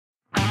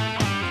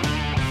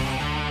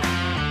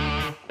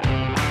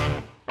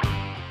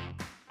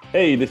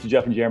Hey, this is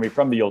Jeff and Jeremy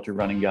from the Ultra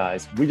Running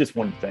Guys. We just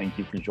want to thank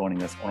you for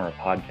joining us on our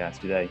podcast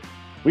today.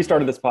 We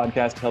started this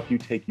podcast to help you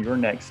take your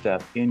next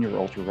step in your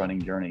ultra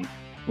running journey.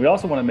 We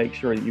also want to make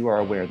sure that you are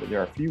aware that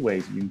there are a few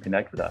ways you can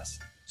connect with us.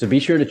 So be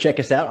sure to check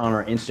us out on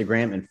our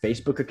Instagram and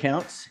Facebook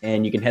accounts,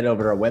 and you can head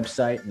over to our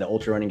website,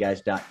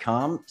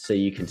 theultrarunningguys.com, so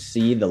you can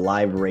see the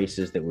live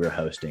races that we're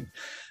hosting.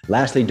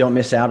 Lastly, don't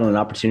miss out on an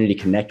opportunity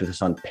to connect with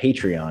us on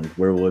Patreon,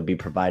 where we'll be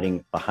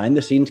providing behind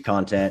the scenes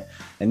content.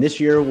 And this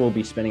year we'll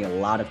be spending a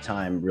lot of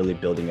time really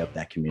building up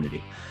that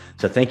community.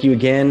 So thank you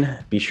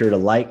again. Be sure to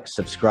like,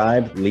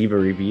 subscribe, leave a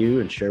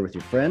review, and share with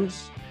your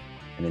friends,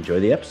 and enjoy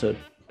the episode.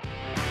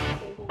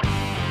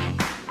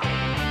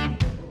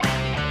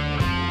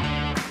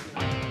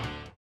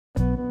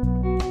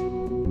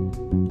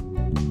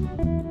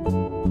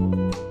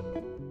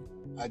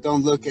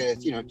 Don't look at,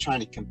 trying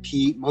to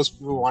compete. Most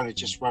people want to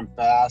just run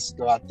fast,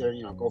 go out there,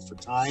 go for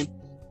time.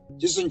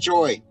 Just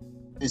enjoy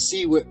and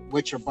see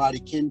what your body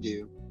can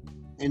do.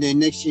 And then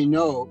next thing you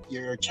know,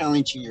 you're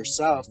challenging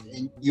yourself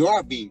and you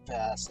are being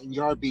fast and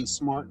you are being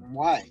smart and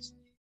wise.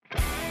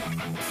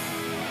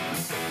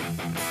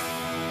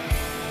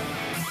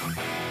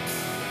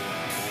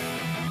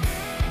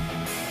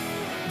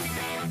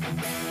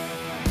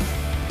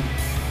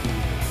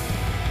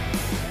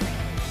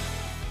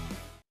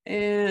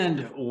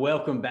 And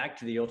welcome back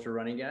to the Ultra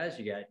Running Guys.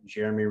 You got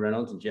Jeremy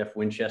Reynolds and Jeff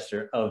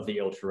Winchester of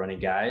the Ultra Running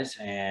Guys.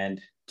 And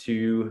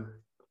to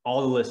all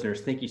the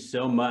listeners, thank you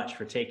so much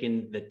for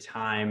taking the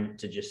time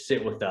to just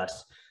sit with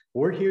us.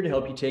 We're here to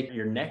help you take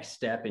your next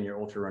step in your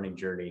ultra running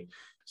journey.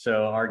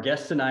 So our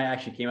guest and I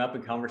actually came up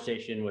in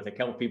conversation with a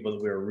couple of people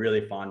that we were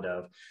really fond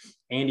of.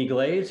 Andy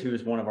Glaze, who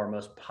is one of our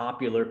most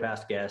popular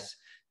past guests,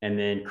 and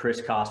then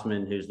Chris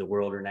Kosman, who's the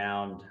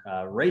world-renowned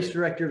race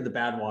director of the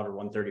Badwater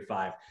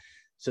 135.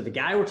 So the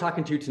guy we're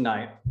talking to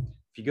tonight,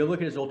 if you go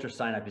look at his ultra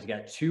sign up, he's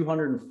got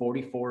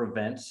 244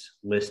 events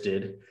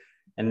listed,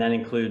 and that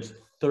includes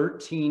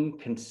 13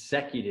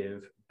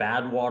 consecutive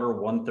Badwater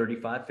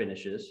 135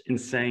 finishes.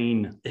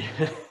 Insane.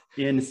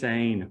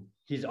 Insane.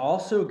 He's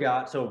also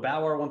got, so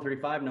Badwater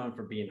 135 known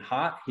for being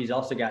hot. He's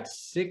also got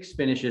 6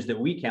 finishes that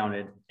we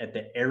counted at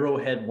the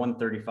Arrowhead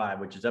 135,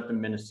 which is up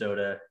in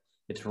Minnesota.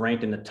 It's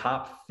ranked in the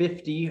top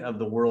 50 of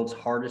the world's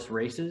hardest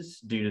races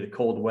due to the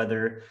cold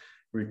weather.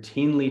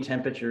 Routinely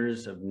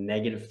temperatures of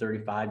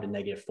 -35 to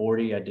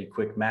 -40. I did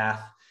quick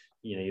math.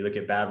 You look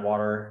at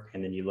Badwater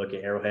and then you look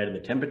at Arrowhead, and the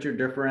temperature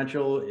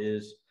differential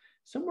is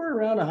somewhere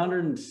around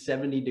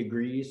 170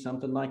 degrees,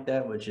 something like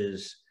that, which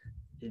is,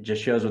 it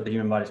just shows what the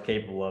human body is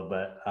capable of.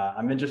 But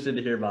I'm interested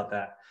to hear about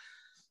that.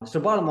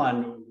 So bottom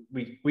line,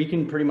 we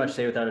can pretty much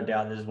say without a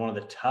doubt, this is one of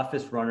the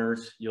toughest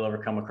runners you'll ever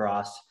come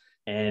across.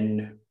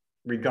 And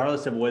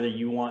regardless of whether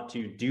you want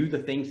to do the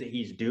things that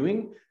he's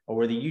doing or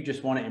whether you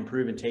just want to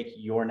improve and take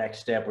your next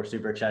step, we're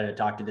super excited to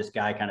talk to this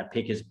guy, kind of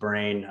pick his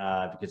brain,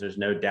 because there's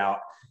no doubt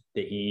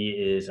that he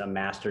is a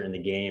master in the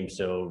game.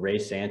 So Ray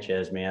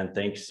Sanchez, man,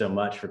 thanks so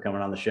much for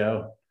coming on the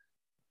show.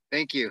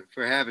 Thank you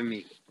for having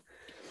me.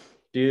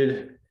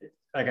 Dude,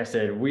 like I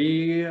said,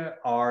 we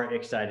are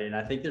excited, and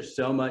I think there's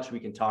so much we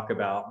can talk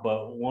about.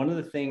 But one of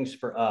the things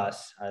for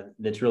us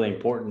that's really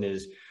important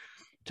is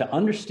to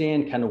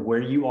understand kind of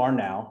where you are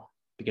now,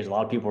 because a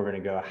lot of people are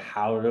going to go,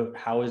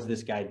 how is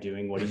this guy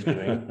doing what he's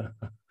doing,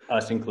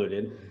 us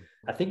included.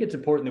 I think it's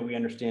important that we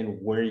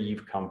understand where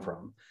you've come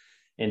from.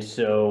 And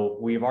so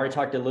we've already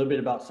talked a little bit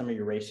about some of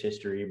your race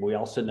history, but we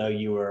also know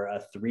you were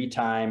a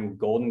 3-time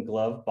Golden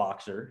Glove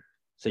boxer.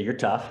 So you're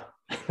tough.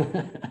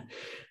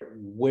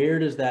 Where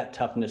does that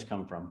toughness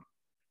come from?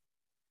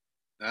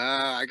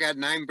 I got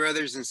 9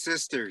 brothers and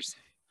sisters.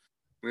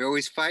 We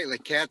always fight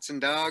like cats and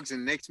dogs,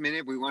 and next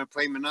minute we want to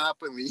play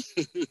Monopoly.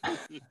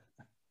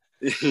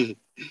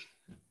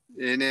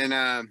 And then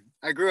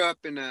I grew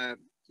up in a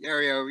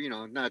area,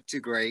 not too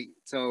great.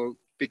 So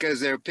because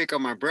they would pick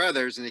on my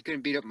brothers and they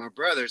couldn't beat up my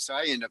brothers, so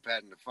I ended up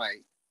having to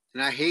fight.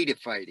 And I hated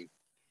fighting.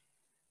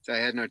 So I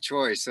had no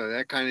choice. So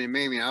that kind of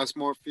made me, I was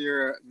more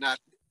fear, not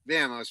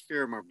them, I was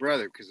fear of my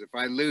brother, because if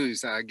I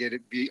lose, I get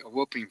it be a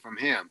whooping from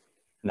him.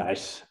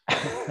 Nice.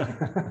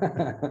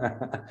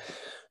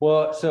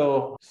 Well,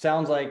 so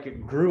sounds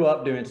like grew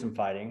up doing some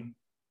fighting.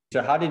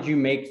 So how did you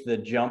make the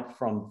jump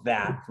from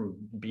that, from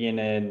being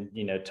in,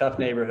 tough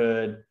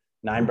neighborhood,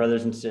 9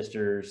 brothers and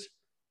sisters,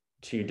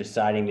 to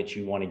deciding that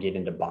you want to get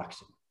into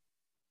boxing?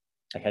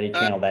 Like, how do you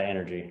channel that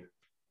energy?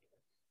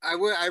 I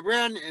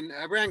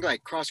ran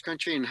like cross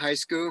country in high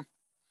school,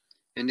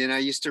 and then I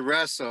used to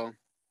wrestle,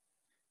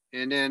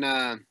 and then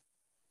I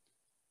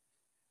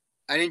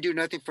didn't do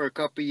nothing for a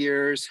couple of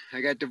years.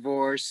 I got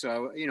divorced,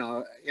 so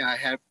I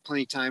had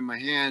plenty of time in my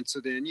hands. So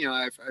then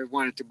I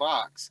wanted to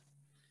box.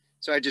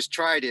 So I just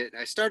tried it.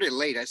 I started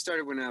late. I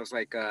started when I was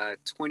like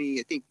 20,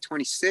 I think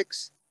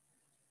 26.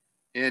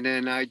 And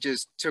then I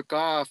just took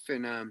off,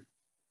 and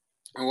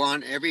I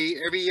won every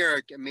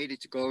year. I made it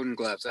to Golden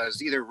Gloves. I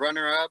was either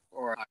runner up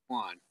or I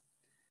won.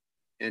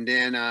 And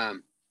then I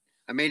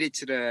made it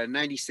to the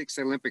 96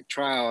 Olympic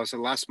trials. I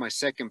lost my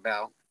second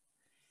belt.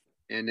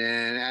 And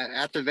then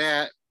after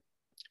that,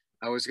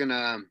 I was going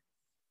to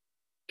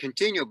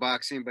continue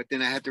boxing, but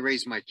then I had to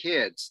raise my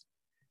kids.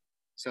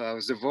 So I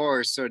was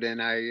divorced. So then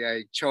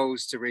I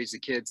chose to raise the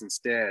kids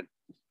instead.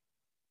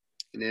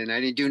 And then I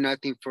didn't do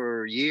nothing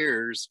for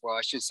years. Well,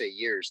 I shouldn't say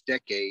years,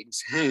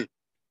 decades.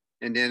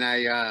 And then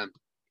my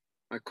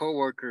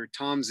coworker,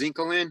 Tom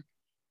Zinkelin,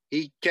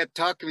 he kept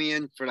talking me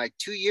in for like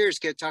 2 years,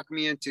 kept talking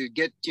me in to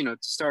get, to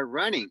start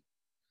running.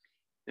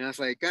 And I was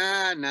like,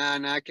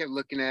 nah. I kept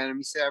looking at him.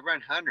 He said, I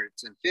run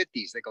hundreds and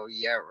 50s. I go,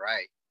 yeah,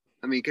 right.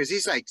 I mean, because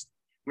he's like,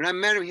 when I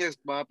met him, he was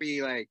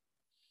probably like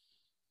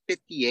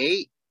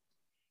 58.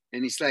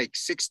 And he's like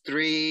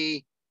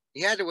 6'3".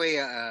 He had to weigh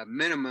a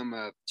minimum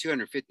of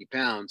 250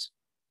 pounds.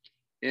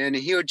 And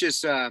he would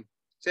just say,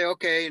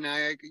 okay,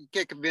 you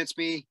can't convince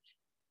me.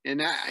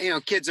 And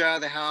kids are out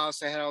of the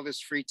house. I had all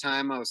this free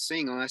time. I was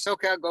single. And I said,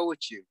 okay, I'll go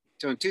with you.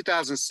 So in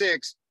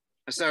 2006,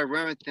 I started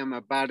running with them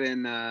about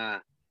in, I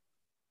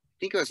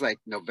think it was like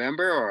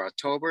November or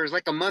October. It was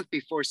like a month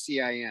before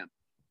CIM.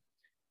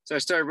 So I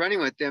started running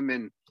with them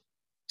and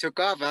took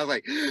off. I was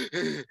like,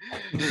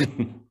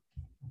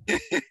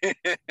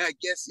 I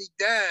guess he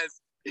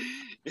does.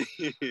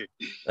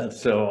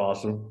 That's so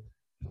awesome.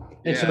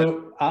 And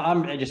so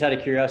I'm just out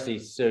of curiosity.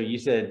 So you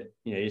said,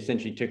 you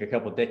essentially took a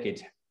couple of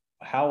decades.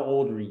 How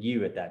old were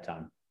you at that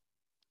time?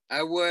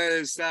 I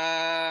was,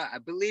 I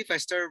believe I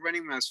started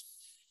running when I was,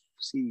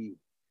 I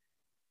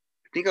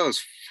think I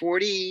was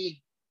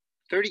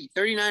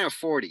 39 or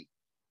 40.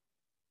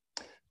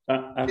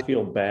 I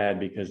feel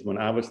bad because when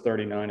I was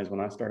 39 is when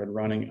I started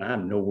running.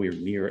 I'm nowhere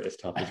near as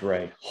tough as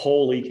Ray.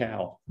 Holy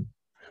cow.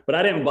 But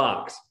I didn't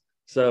box.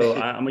 So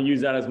I'm going to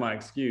use that as my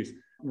excuse.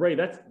 Ray,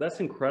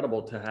 that's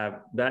incredible to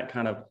have that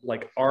kind of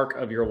like arc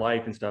of your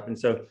life and stuff. And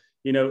so,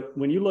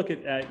 when you look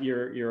at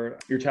your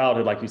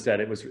childhood, like you said,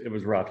 it was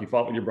rough. You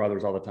fought with your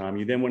brothers all the time.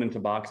 You then went into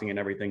boxing and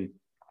everything.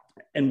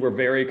 And we're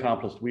very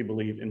accomplished. We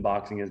believe in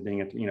boxing as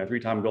being a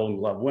 3-time Golden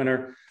Glove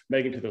winner,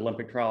 making it to the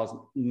Olympic trials.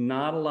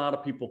 Not a lot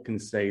of people can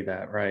say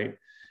that, right?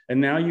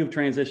 And now you've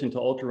transitioned to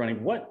ultra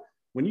running.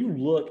 When you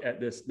look at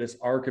this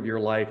arc of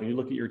your life and you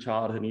look at your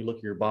childhood and you look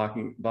at your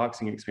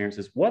boxing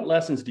experiences, what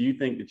lessons do you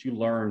think that you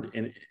learned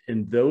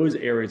in those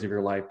areas of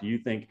your life do you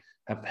think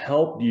have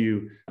helped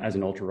you as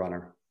an ultra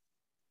runner?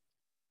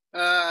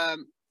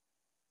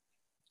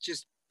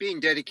 Just being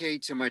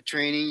dedicated to my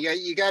training.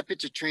 You got to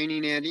put your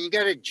training in and you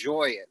got to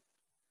enjoy it.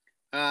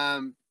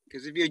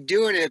 Because if you're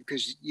doing it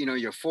because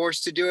you're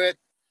forced to do it,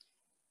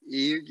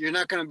 you're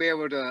not going to be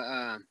able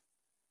to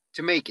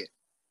make it.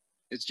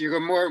 You're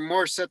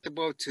more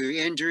susceptible to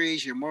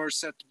injuries. You're more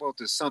susceptible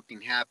to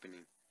something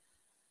happening.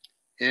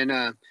 And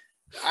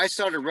I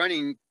started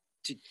running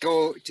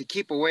to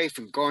keep away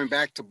from going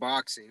back to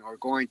boxing or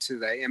going to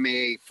the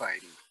MMA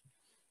fighting.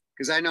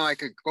 Because I know I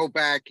could go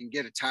back and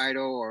get a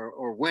title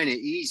or win it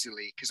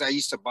easily. Because I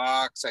used to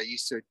box, I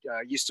used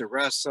to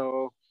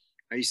wrestle,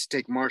 I used to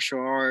take martial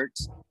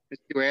arts, I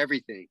do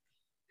everything.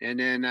 And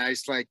then I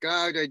was like,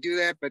 oh, do I do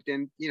that? But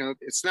then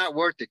it's not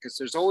worth it because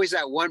there's always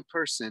that one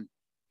person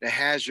that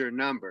has your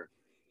number.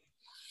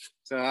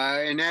 So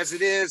and as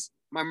it is,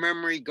 my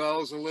memory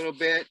goes a little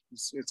bit.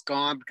 It's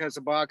gone because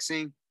of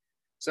boxing.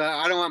 So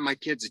I don't want my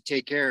kids to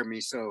take care of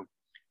me. So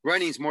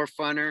running's more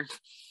funner.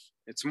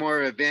 It's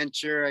more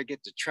adventure. I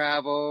get to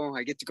travel.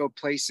 I get to go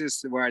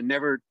places where I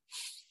never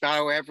thought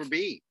I would ever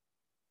be.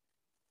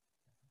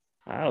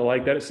 I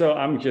like that. So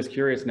I'm just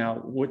curious now,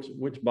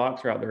 which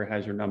boxer out there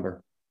has your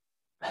number?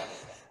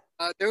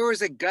 There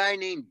was a guy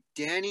named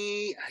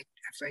Danny. I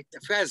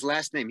forgot his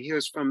last name. He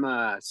was from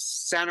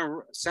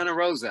Santa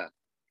Rosa.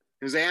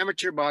 He was an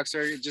amateur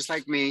boxer, just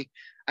like me.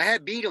 I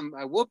had beat him.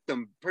 I whooped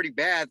him pretty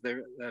bad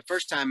the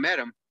first time I met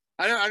him.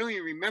 I don't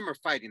even remember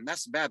fighting.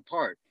 That's the bad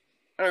part.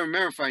 I don't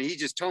remember fighting. He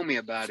just told me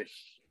about it.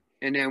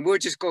 And then we'll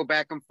just go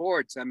back and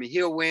forth. I mean,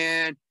 he'll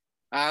win.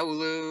 I will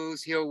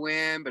lose. He'll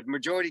win. But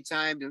majority of the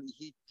time,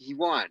 he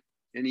won.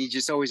 And he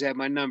just always had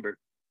my number.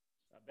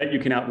 I bet you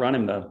can outrun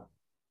him, though.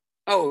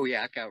 Oh,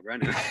 yeah, I can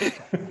outrun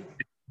him.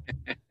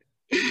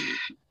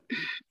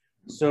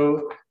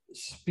 So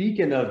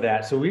speaking of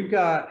that, so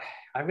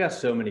I've got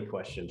so many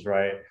questions,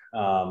 right?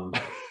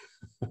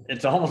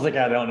 It's almost like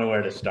I don't know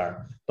where to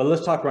start, but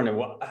let's talk running.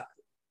 Well,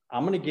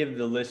 I'm going to give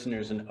the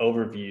listeners an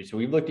overview. So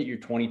we've looked at your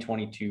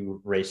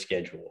 2022 race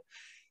schedule,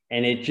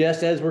 and it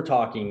just, as we're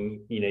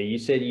talking, you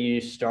said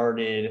you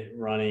started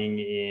running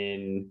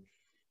in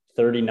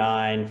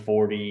 39,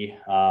 40.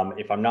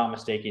 If I'm not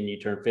mistaken, you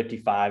turned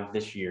 55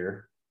 this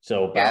year.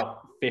 So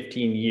about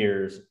 15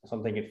 years, so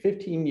I'm thinking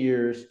 15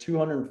 years,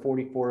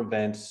 244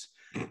 events.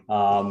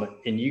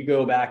 And you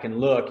go back and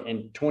look,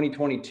 and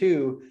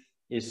 2022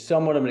 is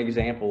somewhat of an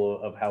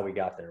example of how we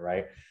got there,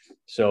 right?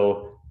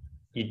 So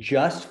you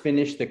just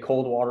finished the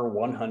Coldwater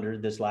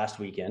 100 this last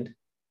weekend,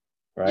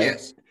 right?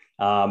 Yes.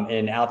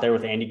 And out there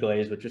with Andy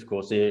Glaze, which is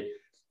cool. So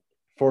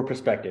for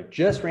perspective,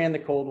 just ran the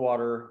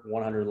Coldwater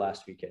 100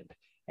 last weekend,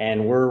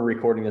 and we're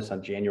recording this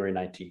on January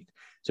 19th.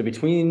 So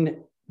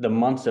between the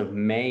months of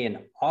May and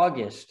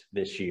August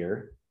this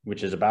year,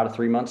 which is about a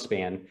 3-month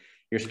span,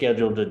 you're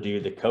scheduled to do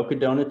the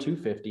Cocodona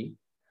 250.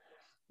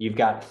 You've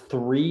got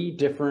 3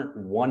 different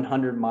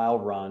 100-mile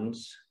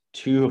runs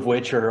two of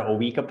which are a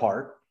week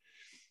apart.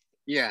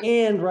 Yeah.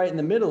 And right in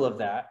the middle of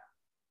that,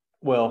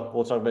 well,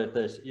 we'll talk about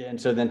this. And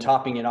so then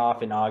topping it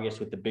off in August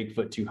with the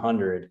Bigfoot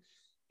 200.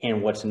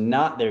 And what's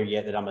not there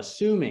yet that I'm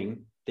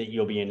assuming that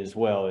you'll be in as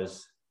well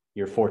is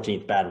your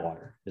 14th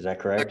Badwater. Is that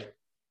correct?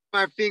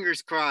 My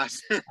fingers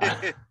crossed.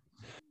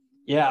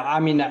 Yeah. I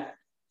mean,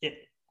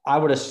 I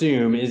would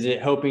assume, is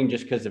it hoping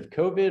just because of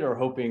COVID, or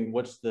hoping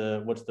what's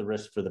the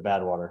risk for the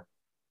Badwater?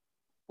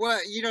 Well,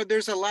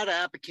 there's a lot of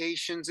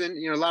applications, and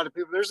a lot of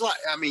people. There's a lot.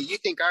 I mean, you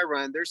think I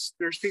run? There's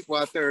people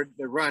out there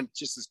that run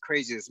just as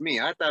crazy as me.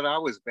 I thought I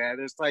was bad.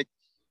 It's like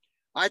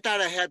I thought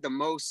I had the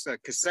most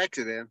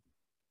consecutive,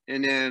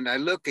 and then I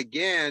look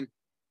again,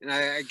 and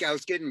I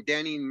was getting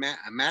Danny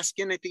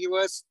Maskin, I think it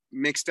was,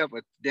 mixed up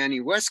with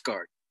Danny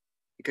Westgard,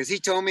 because he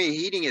told me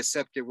he didn't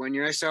accept it 1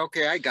 year. I said,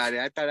 okay, I got it.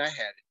 I thought I had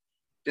it.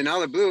 Then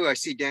out of the blue, I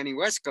see Danny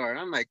Westgard.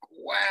 I'm like,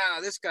 wow,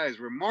 this guy is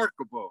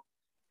remarkable.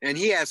 And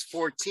he has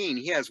 14.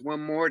 He has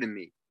one more than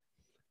me.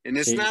 And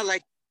it's not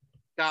like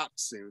stop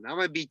soon. I'm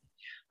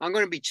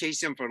going to be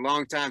chasing him for a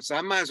long time. So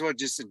I might as well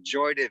just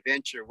enjoy the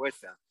adventure with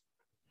them.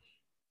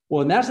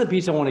 Well, and that's the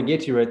piece I want to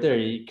get to right there,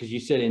 because you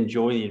said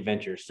enjoy the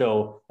adventure.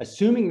 So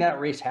assuming that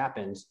race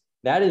happens,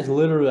 that is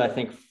literally, I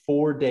think,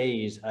 4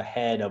 days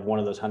ahead of one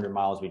of those 100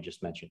 miles we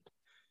just mentioned.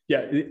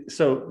 Yeah.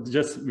 So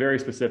just very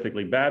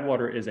specifically,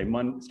 Badwater is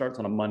starts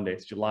on a Monday.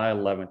 It's July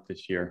 11th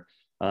this year.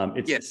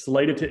 It's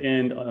slated to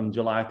end on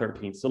July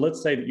 13th. So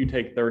let's say that you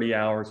take 30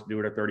 hours to do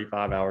it, or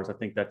 35 hours. I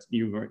think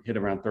you hit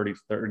around 30,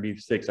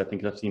 36. I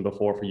think I've seen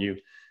before for you.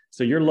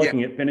 So you're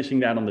looking at finishing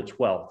that on the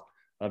 12th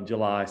of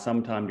July,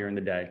 sometime during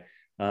the day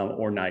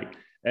or night.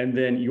 And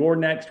then your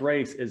next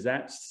race is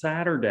that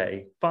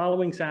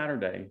following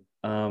Saturday,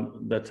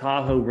 the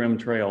Tahoe Rim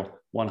Trail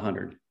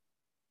 100.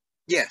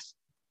 Yes.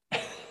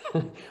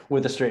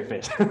 With a straight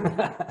face.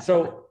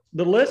 So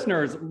the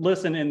listeners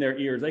listen in their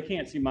ears. They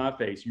can't see my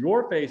face.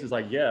 Your face is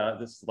like, yeah,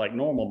 this is like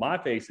normal. My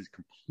face is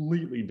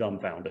completely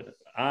dumbfounded.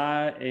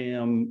 I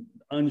am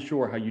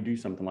unsure how you do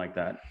something like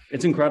that.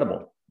 It's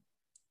incredible.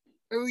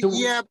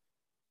 Yeah,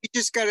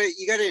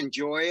 you gotta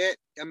enjoy it.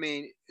 I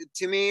mean,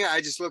 to me,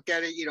 I just look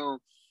at it,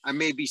 I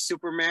may be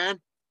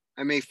Superman,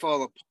 I may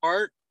fall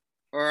apart,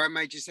 or I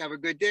might just have a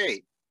good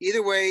day.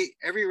 Either way,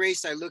 every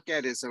race I look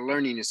at is a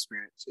learning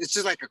experience. It's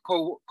just like a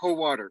cold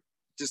water,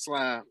 just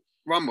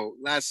Rumble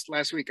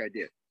last week I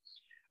did.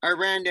 I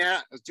ran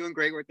that. I was doing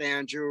great with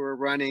Andrew. We're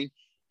running,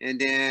 and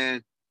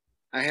then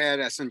I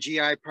had some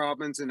GI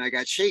problems, and I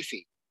got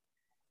chafing.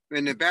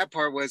 And the bad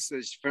part was,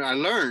 I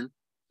learned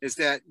is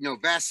that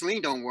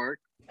Vaseline don't work.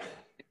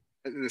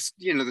 The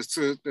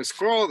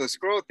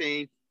scroll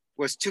thing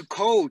was too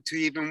cold to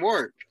even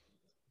work.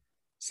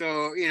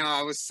 So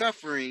I was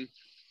suffering.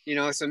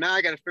 So now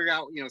I got to figure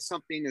out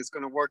something that's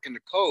going to work in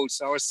the cold.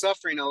 So I was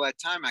suffering all that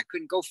time. I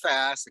couldn't go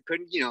fast. I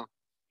couldn't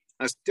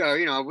I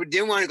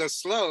didn't want to go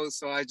slow,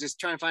 so I was just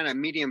trying to find a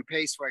medium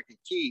pace where I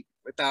could keep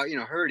without,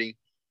 hurting.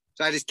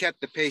 So I just kept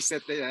the pace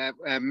at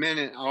the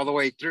minute all the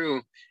way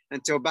through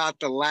until about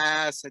the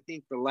last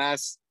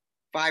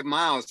 5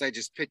 miles. I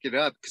just picked it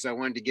up because I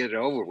wanted to get it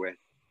over with.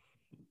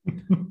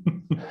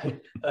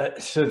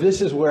 So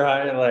this is where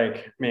I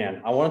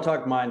want to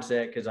talk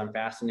mindset, because I'm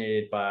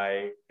fascinated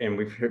by, and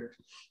we've heard,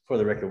 for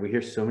the record, we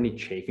hear so many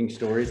chafing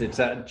stories. It's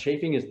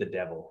chafing is the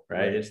devil,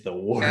 right? It's the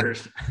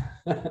worst.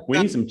 We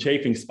need some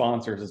chafing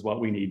sponsors is what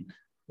we need.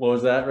 What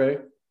was that, Ray?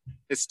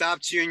 It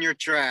stops you in your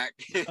track.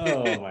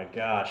 Oh my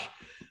gosh.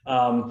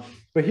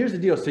 But here's the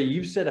deal. So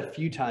you've said a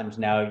few times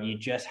now, you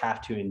just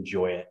have to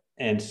enjoy it.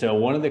 And so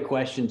one of the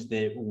questions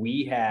that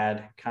we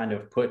had kind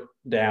of put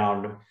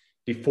down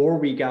before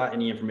we got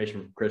any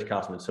information from Chris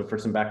Kosman. So for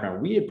some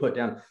background, we had put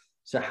down,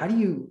 so how do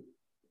you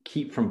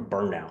keep from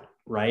burnout,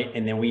 right?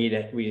 And then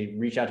we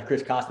reached out to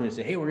Chris Kosman and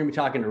said, hey, we're going to be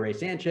talking to Ray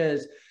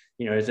Sanchez.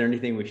 Is there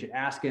anything we should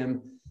ask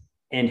him?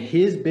 And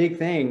his big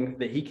thing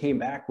that he came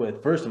back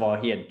with, first of all,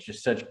 he had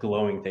just such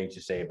glowing things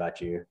to say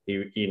about you.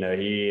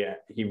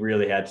 He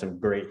really had some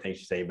great things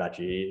to say about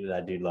you.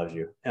 That dude loves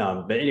you.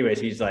 But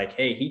anyways, he's like,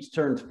 hey, he's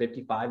turned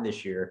 55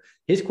 this year.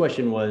 His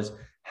question was,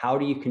 how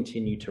do you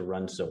continue to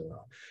run so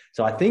well?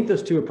 So I think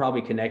those two are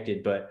probably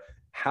connected, but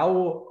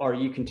how are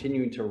you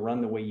continuing to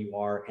run the way you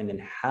are? And then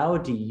how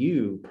do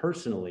you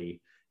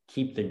personally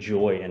keep the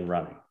joy in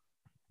running?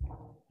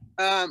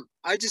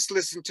 I just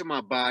listen to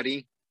my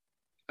body.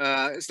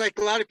 It's like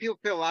a lot of people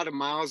put a lot of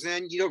miles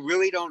in. You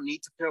really don't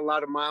need to put a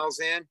lot of miles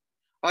in.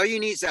 All you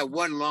need is that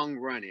one long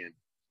run in.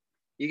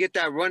 You get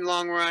that one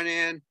long run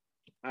in.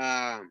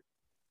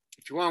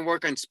 If you want to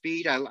work on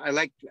speed,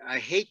 I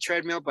hate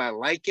treadmill, but I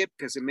like it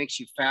because it makes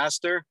you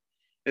faster.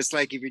 It's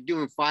like if you're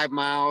doing 5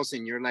 miles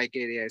and you're like,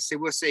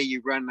 we'll say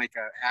you run like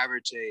an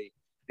average a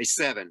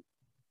 7.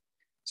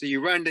 So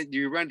you run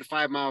to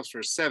 5 miles for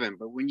a 7.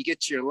 But when you get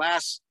to your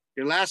last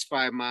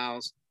 5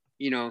 miles,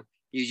 you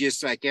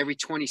just like every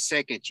 20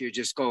 seconds, you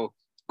just go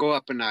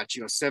up a notch.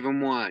 You go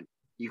 7-1,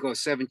 you go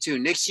 7-2.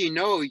 Next thing you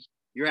know,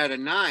 you're at a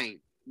 9.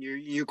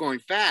 You're going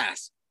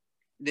fast.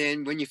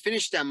 Then when you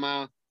finish that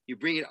mile, you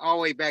bring it all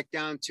the way back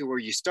down to where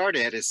you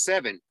started at a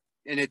 7.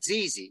 and it's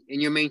easy.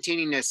 And you're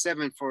maintaining that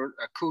 7 for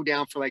a cool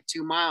down for like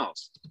 2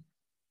 miles.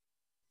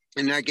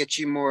 And that gets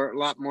you a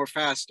lot more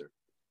faster.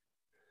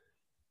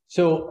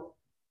 So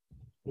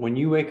when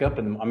you wake up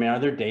are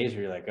there days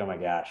where you're like, oh my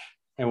gosh,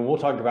 and we'll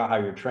talk about how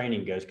your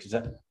training goes. Cause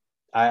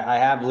I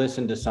have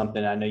listened to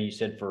something. I know you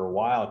said for a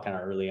while, kind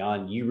of early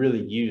on, you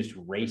really used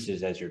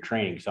races as your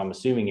training. So I'm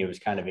assuming it was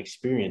kind of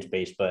experience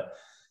based, but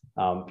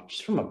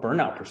just from a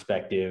burnout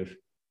perspective,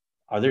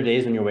 are there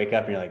days when you wake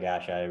up and you're like,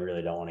 gosh, I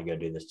really don't want to go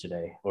do this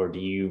today? Or do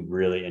you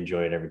really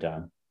enjoy it every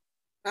time?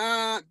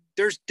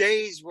 There's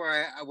days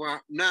where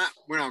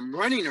when I'm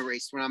running a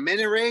race, when I'm in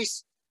a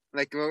race,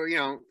 like,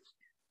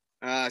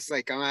 it's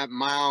like I'm at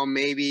mile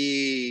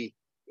maybe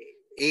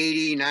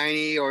 80,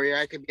 90, or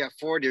I could be at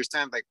 40. There's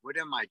times like, what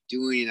am I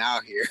doing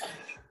out here?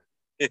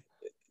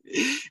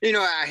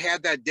 I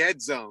had that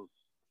dead zone.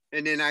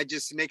 And then I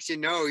just, next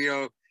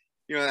that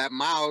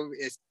mile,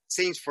 it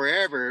seems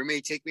forever. It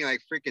may take me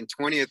like freaking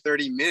 20 or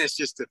 30 minutes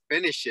just to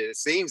finish it. It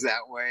seems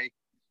that way.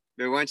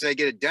 But once I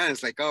get it done,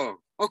 it's like, oh,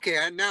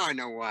 okay, now I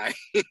know why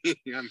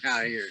I'm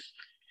out here.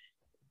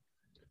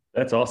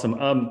 That's awesome.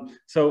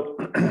 So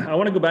I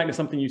want to go back to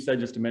something you said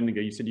just a minute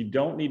ago. You said you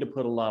don't need to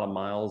put a lot of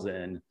miles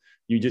in.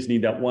 You just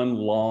need that one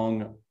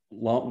long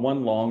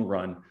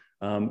run.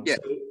 Yeah.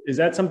 So is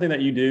that something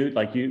that you do?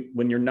 Like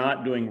when you're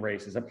not doing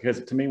races?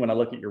 Because to me, when I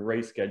look at your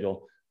race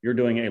schedule, you're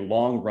doing a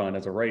long run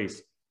as a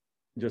race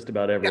just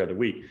about every other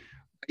week.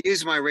 I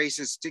use my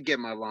races to get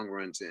my long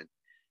runs in.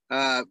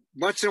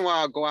 Once in a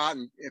while, I'll go out,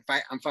 and if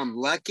I'm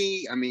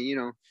lucky,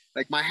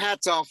 like my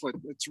hat's off with,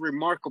 it's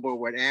remarkable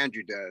what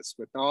Andrew does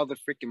with all the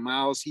freaking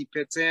miles he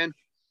puts in.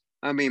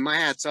 My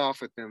hat's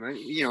off with him.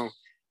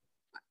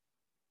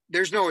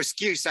 There's no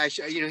excuse.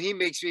 He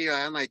makes me,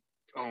 I'm like,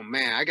 oh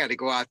man, I got to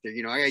go out there.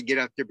 I got to get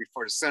up there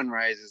before the sun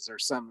rises or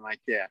something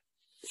like that.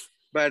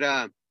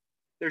 But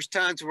there's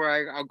times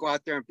where I'll go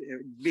out there and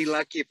be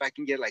lucky if I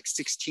can get like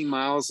 16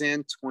 miles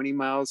in, 20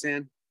 miles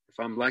in, if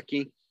I'm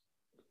lucky.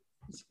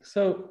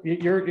 So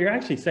you're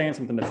actually saying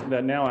something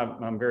that now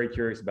I'm very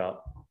curious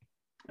about.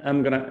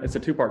 It's a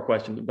two-part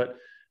question, but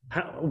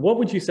what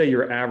would you say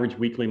your average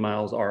weekly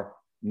miles are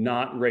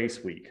not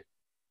race week?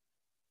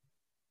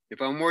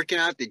 If I'm working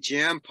out at the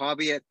gym,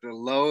 probably at the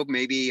low,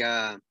 maybe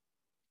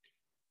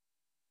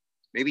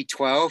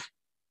 12.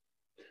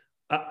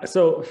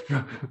 So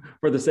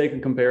for the sake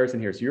of comparison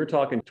here, so you're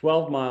talking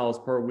 12 miles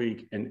per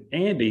week, and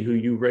Andy, who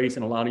you race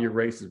in a lot of your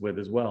races with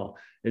as well,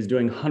 is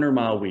doing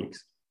 100-mile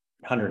weeks.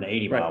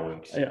 180 right. mile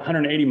weeks.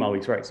 180 mile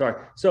weeks, right.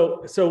 Sorry.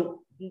 So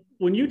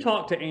when you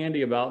talk to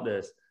Andy about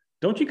this,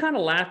 don't you kind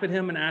of laugh at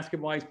him and ask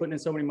him why he's putting in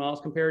so many miles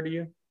compared to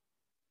you?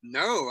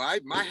 No, I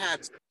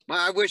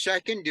wish I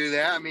can do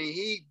that.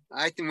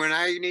 I think when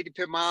I need to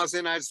put miles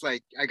in, I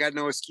got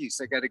no excuse.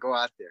 I got to go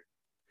out there.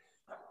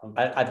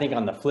 I think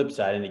on the flip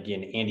side, and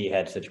again, Andy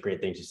had such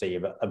great things to say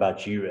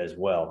about you as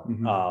well.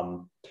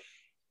 Mm-hmm.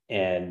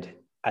 And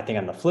I think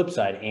on the flip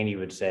side, Andy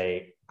would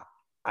say,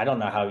 I don't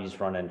know how he's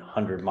running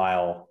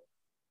 100-mile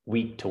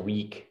week to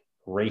week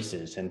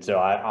races. And so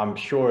I'm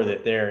sure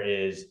that there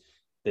is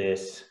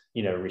this,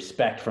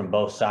 respect from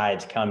both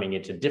sides coming.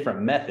 It's a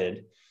different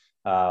method.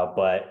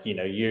 But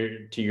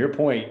to your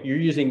point, you're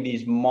using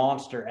these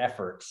monster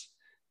efforts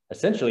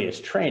essentially as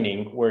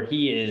training, where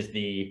he is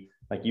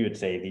like you would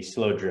say, the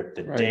slow drip,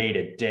 the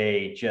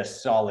day-to-day,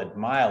 just solid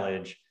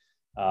mileage.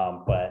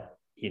 But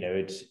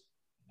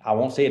I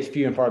won't say it's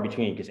few and far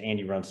between, because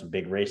Andy runs some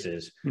big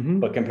races, mm-hmm.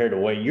 but compared to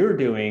what you're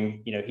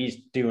doing, he's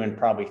doing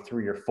probably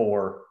 3 or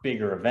 4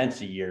 bigger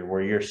events a year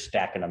where you're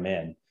stacking them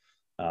in.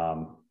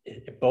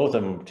 Both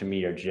of them to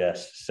me are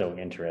just so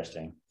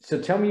interesting.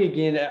 So tell me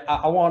again,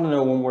 I want to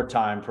know one more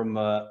time from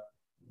a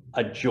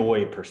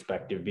joy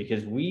perspective,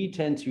 because we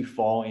tend to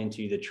fall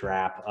into the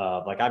trap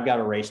of, like, I've got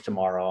a race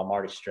tomorrow. I'm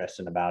already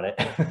stressing about it.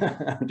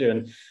 I'm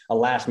doing a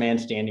last man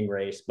standing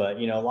race, but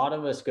a lot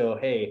of us go,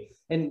 hey,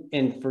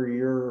 and for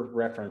your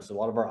reference, a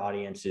lot of our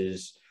audience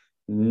is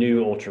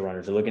new ultra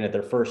runners. They're looking at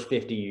their first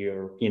 50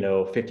 or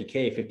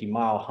 50K,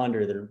 50-mile,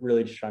 100. They're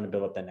really just trying to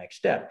build up that next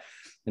step.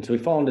 And so we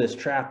fall into this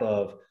trap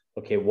of,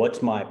 okay,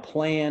 what's my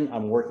plan?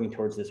 I'm working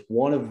towards this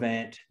one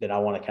event that I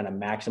want to kind of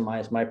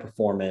maximize my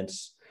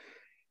performance.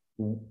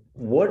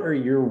 What are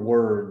your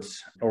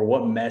words, or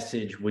what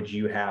message would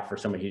you have for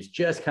somebody who's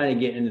just kind of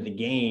getting into the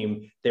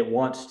game, that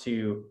wants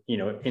to,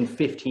 in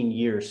 15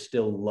 years,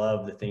 still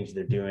love the things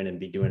they're doing and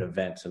be doing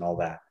events and all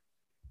that?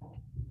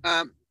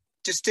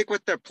 Just stick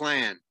with their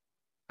plan.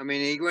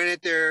 You go in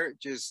there,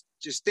 just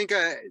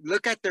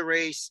look at the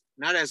race,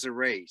 not as a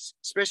race,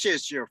 especially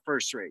as your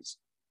first race.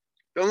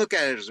 Don't look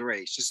at it as a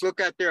race. Just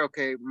look at there,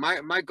 okay,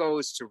 my goal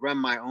is to run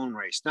my own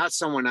race, not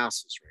someone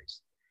else's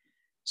race.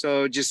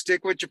 So just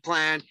stick with your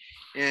plan,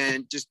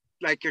 and just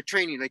like you're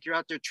training, like you're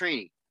out there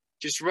training,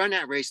 just run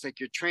that race like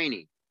you're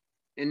training.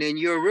 And then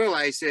you'll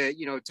realize that,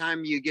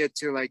 time you get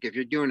to, like, if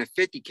you're doing a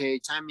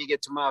 50K, time you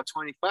get to mile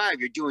 25,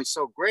 you're doing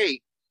so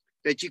great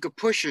that you could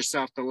push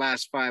yourself the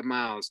last 5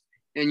 miles,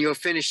 and you'll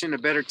finish in a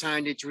better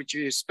time than what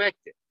you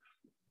expected.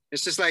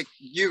 It's just like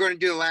you're going to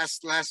do the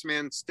last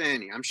man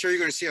standing. I'm sure you're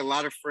going to see a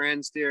lot of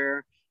friends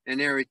there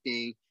and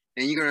everything.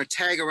 and you're going to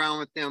tag around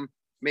with them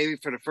maybe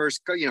for the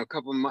first,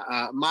 couple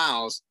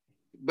miles,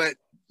 but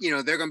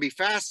they're going to be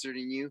faster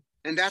than you,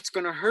 and that's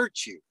going to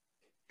hurt you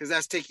because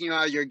that's taking you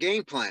out of your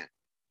game plan.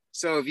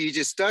 So if you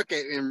just stuck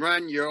it and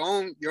run your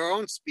own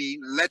speed,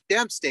 and let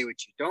them stay with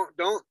you.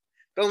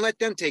 Don't let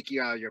them take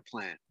you out of your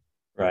plan.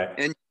 Right.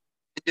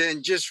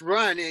 And just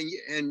run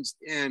and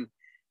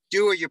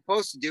do what you're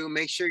supposed to do.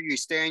 Make sure you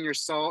stay on your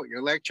salt,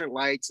 your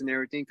electrolytes, and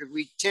everything, because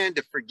we tend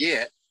to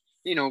forget,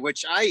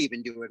 which I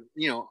even do it,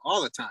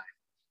 all the time.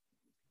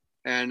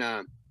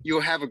 And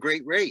you'll have a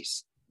great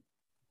race.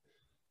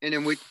 And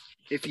then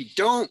if you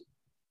don't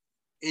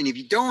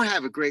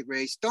have a great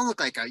race, don't look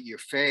like you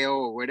fail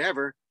or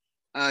whatever.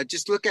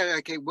 Just look at it.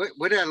 Okay,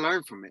 what did I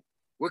learn from it?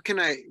 What can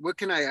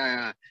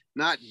I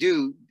not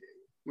do?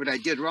 What I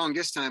did wrong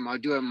this time, I'll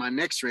do it in my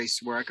next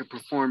race where I could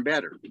perform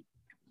better.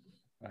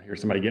 I hear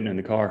somebody getting in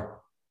the car.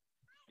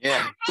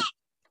 Yeah.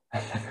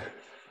 Is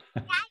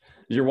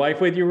your wife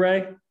with you,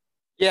 Ray?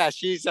 Yeah,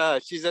 she's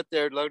up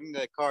there loading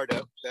the cart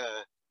up, the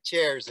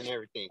chairs and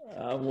everything.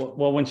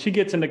 Well, when she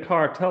gets in the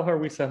car, tell her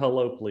we said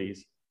hello,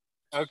 please.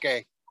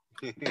 Okay.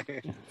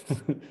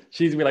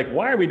 She's gonna be like,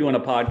 "Why are we doing a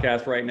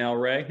podcast right now,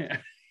 Ray?"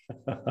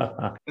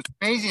 It's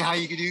amazing how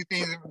you can do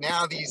things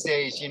now these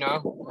days,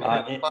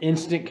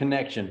 Instant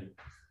connection.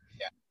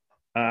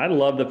 I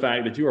love the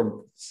fact that you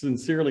are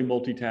sincerely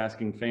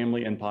multitasking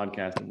family and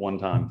podcast at one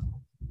time.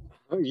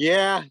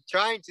 Yeah,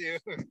 trying to.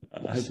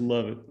 I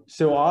love it.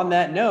 So on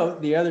that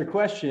note, the other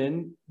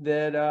question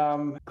that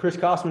Chris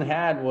Kosman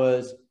had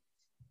was,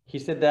 he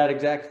said that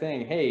exact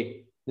thing.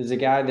 Hey, there's a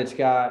guy that's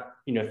got,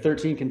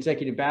 13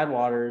 consecutive bad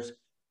waters,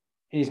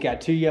 and he's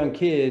got 2 young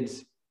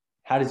kids.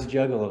 How does he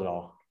juggle it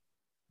all?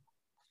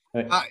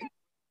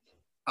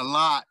 A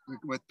lot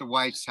with the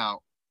wife's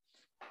help.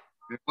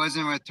 If it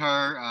wasn't with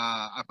her,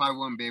 I probably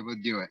wouldn't be able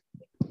to do it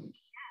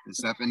and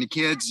stuff. And the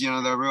kids,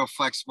 they're real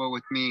flexible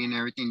with me and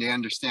everything. They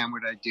understand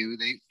what I do.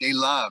 They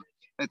love.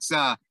 It's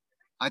I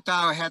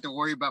thought I had to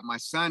worry about my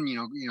son,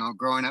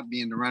 growing up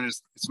being the runner.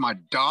 It's my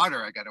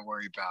daughter I got to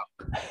worry about.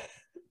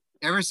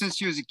 Ever since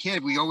she was a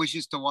kid, we always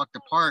used to walk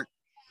the park,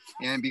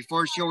 and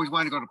before she always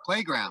wanted to go to the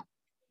playground.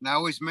 And I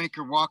always make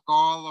her walk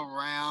all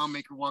around,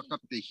 make her walk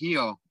up the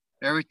hill,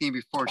 everything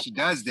before she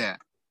does that.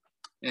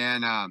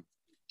 And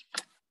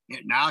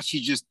now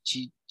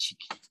she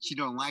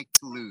don't like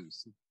to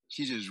lose.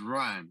 She just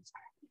runs.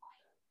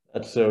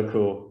 That's so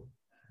cool.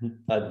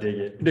 I dig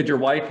it. Did your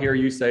wife hear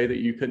you say that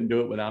you couldn't do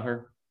it without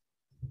her?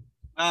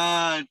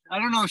 I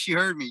don't know if she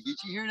heard me. Did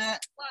she hear that?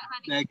 What,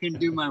 honey? That I couldn't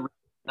do my race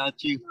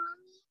without you.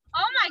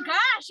 Oh my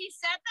gosh, he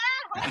said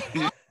that?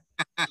 Holy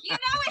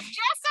it's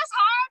just as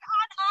hard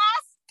on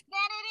us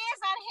than it is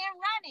on him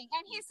running.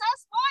 And he's so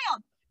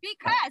spoiled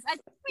because I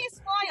think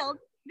he's spoiled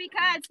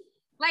because,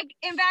 like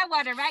in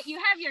Badwater, right? You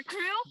have your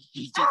crew.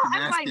 You take the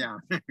mask down.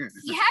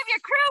 You have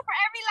your crew for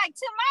every 2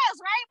 miles,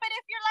 right? But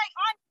if you're like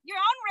on your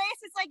own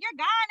race, it's like you're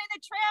gone in the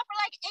trail for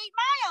 8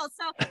 miles.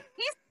 So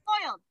he's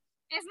spoiled.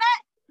 It's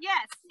not.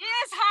 Yes, it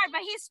is hard,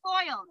 but he's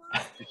spoiled.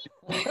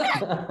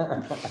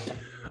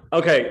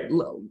 Okay,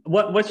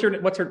 what's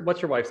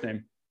your wife's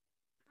name?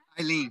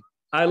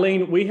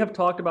 Eileen, we have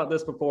talked about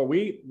this before.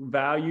 We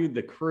value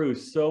the crew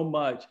so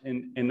much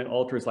in the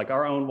ultras, like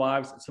our own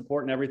wives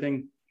support and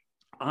everything.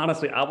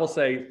 Honestly, I will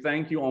say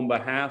thank you on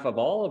behalf of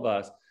all of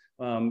us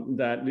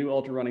that do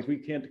ultra runnings. We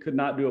could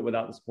not do it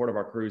without the support of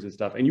our crews and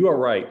stuff. And you are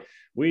right.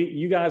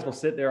 You guys will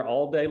sit there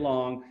all day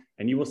long,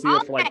 and you will see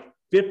us for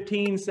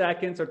 15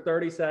 seconds or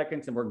 30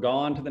 seconds, and we're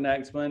gone to the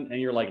next one. And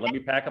you're like, let me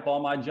pack up all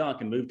my junk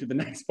and move to the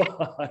next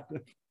spot.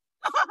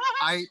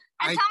 I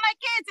tell my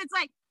kids, it's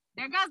like,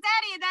 there goes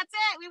Daddy, and that's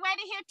it. We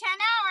waited here 10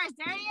 hours.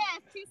 There he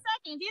is. 2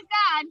 seconds. He's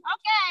gone.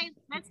 Okay,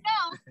 let's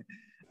go.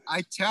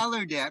 I tell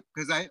her that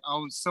because I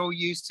was so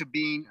used to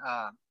being,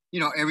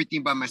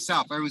 everything by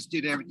myself. I always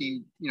did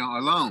everything,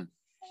 alone.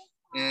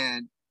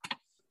 And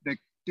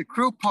the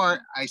crew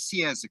part I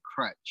see as a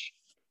crutch.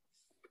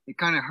 It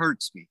kind of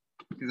hurts me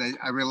because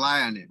I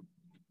rely on it.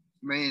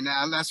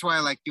 That's why I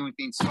like doing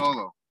things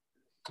solo.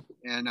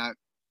 And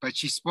but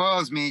she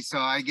spoils me, so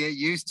I get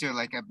used to it.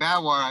 Like at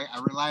Badwater, I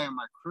rely on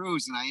my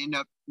crews, and I end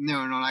up,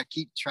 I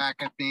keep track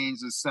of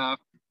things and stuff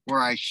where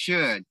I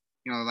should,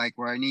 like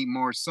where I need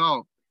more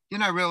salt.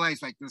 Then I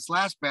realized, like this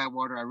last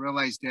Badwater, I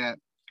realized that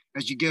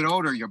as you get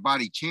older, your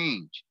body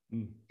change.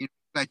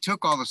 I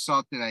took all the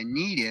salt that I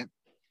needed,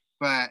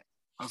 but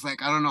I was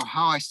like, I don't know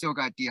how I still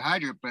got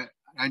dehydrated, but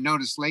I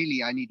noticed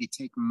lately I need to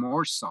take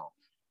more salt.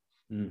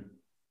 So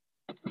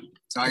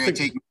I got to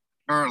take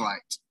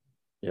electrolytes.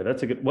 Yeah,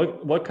 that's a good.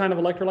 What kind of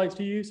electrolytes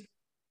do you use?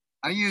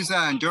 I use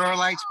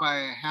Endurolites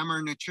by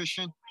Hammer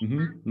Nutrition.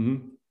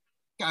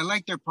 I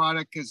like their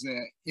product because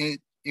it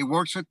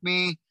works with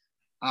me.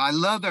 I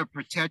love their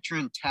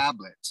Protetrin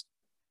tablets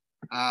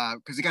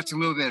because it got a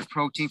little bit of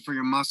protein for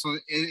your muscle.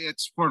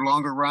 It's for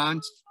longer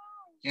runs,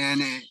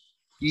 and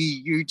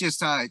you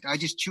just I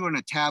just chew on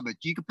a tablet.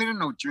 You can put in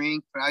no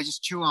drink, but I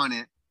just chew on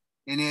it,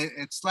 and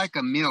it's like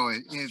a meal.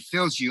 It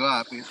fills you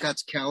up. It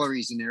got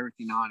calories and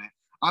everything on it.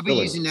 I'll be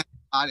using that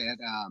a lot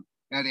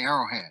at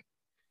Arrowhead.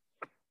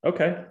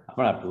 Okay, I'm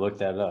gonna have to look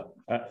that up.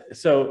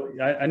 So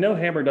I know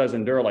Hammer does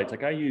Endurolites.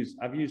 Like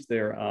I've used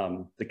their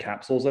the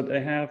capsules that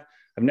they have.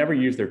 I've never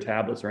used their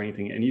tablets or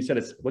anything. And you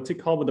said what's it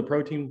called with the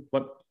protein?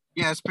 What?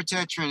 Yeah, it's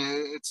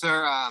Protetrin. It's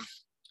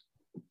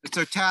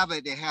their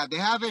tablet they have. They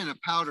have it in a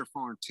powder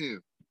form too.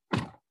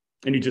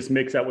 And you just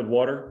mix that with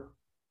water?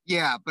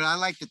 Yeah, but I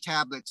like the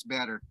tablets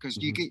better because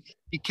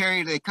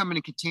they come in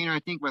a container, I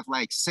think, with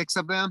like 6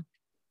 of them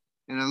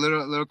in a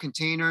little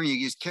container.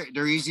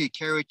 They're easy to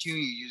carry with you.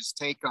 You just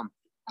take them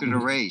to the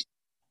race.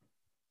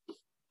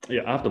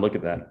 Yeah, I'll have to look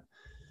at that.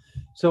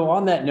 So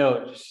on that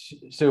note,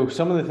 so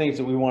some of the things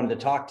that we wanted to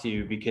talk to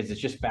you, because it's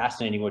just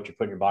fascinating what you're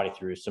putting your body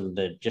through, some of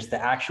the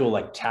actual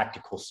like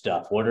tactical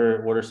stuff. What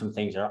are some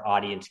things our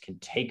audience can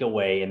take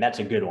away? And that's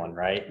a good one,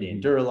 right? The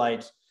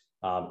Endurolites,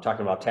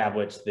 talking about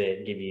tablets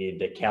that give you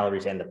the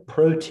calories and the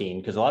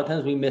protein, because a lot of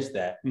times we miss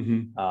that.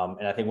 And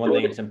I think one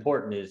thing that's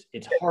important is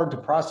it's hard to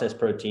process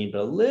protein,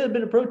 but a little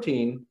bit of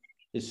protein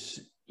is,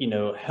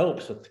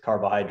 helps with the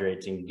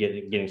carbohydrates and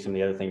getting some of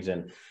the other things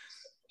in.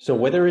 So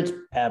whether it's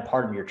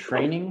part of your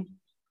training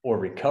or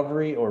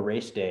recovery or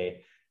race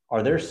day,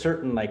 are there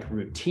certain like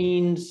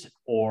routines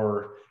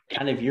or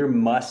kind of your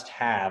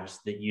must-haves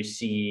that you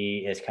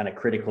see as kind of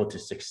critical to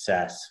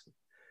success,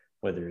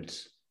 whether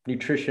it's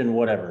nutrition,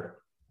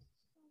 whatever?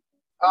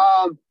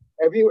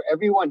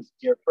 Everyone's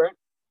different.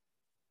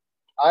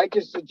 I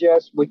just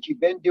suggest what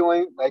you've been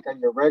doing, like on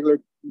your regular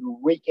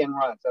weekend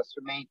runs. That's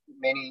the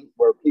many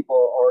where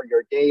people, or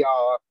your day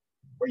off,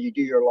 where you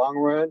do your long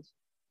runs.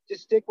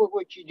 Just stick with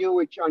what you do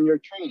on your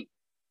training.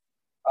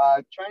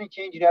 Trying to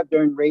change it up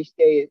during race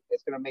day,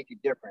 it's going to make a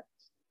difference.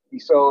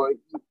 So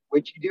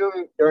what you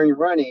do during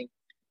running,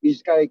 you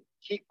just got to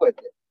keep with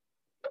it.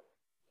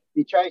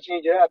 You try to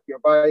change it up, your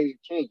body will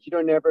change. You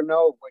don't ever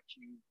know what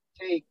you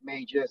take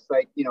may just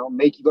make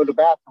you go to the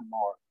bathroom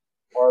more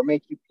or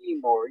make you pee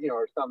more,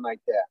 or something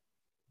like that.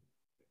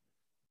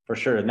 For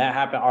sure. And that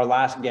happened. Our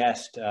last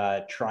guest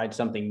tried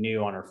something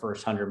new on her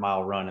first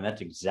 100-mile run, and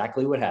that's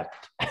exactly what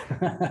happened.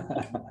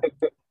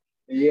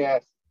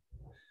 Yes.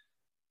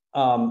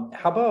 How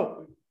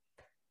about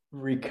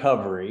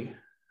recovery?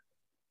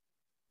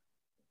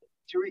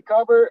 To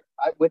recover,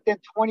 within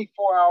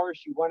 24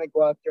 hours, you want to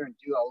go out there and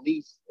do at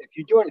least, if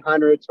you're doing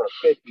hundreds or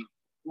 50, you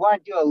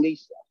want to do at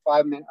least a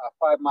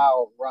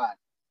 5-mile run.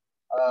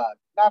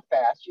 Not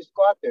fast, just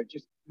go out there,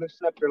 just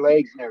loosen up your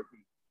legs and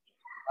everything.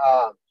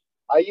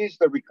 I use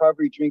the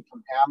recovery drink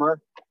from Hammer,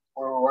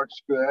 where it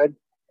works good.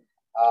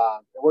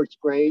 It works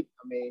great.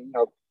 I mean,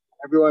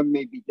 everyone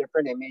may be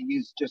different. They may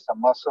use just a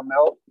muscle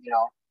milk,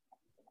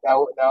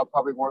 that'll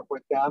probably work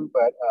with them,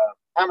 but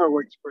Hammer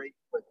works great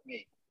with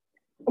me.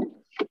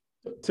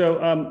 So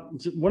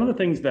one of the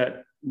things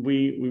that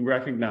we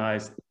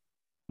recognize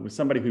with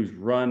somebody who's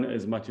run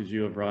as much as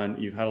you have run,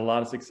 you've had a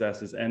lot of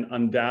successes, and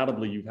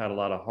undoubtedly you've had a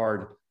lot of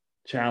hard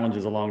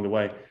challenges along the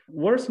way.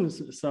 What are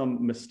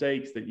some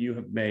mistakes that you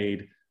have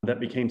made that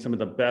became some of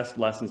the best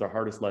lessons or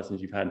hardest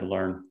lessons you've had to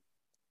learn?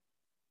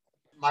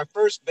 My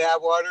first bad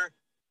water,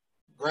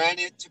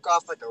 granted, took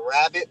off like a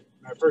rabbit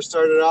when I first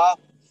started off.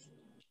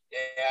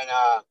 And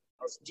I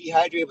was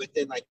dehydrated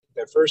within like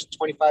the first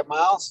 25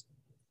 miles.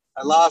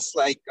 I lost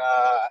I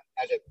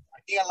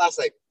think I lost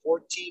like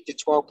 14 to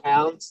 12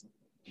 pounds.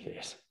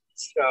 Yes.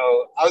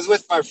 So I was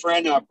with my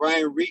friend,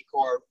 Brian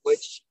Record,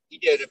 which he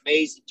did an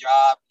amazing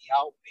job. He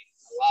helped me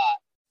a lot.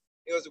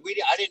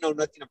 I didn't know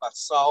nothing about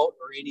salt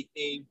or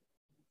anything.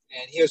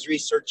 And he was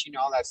researching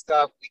all that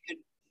stuff.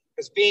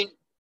 Because being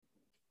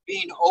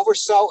over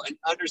salt and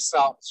under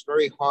salt is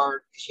very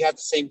hard because you have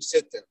the same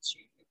symptoms.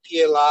 You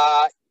pee a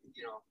lot,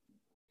 you'll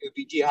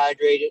be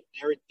dehydrated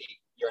and everything.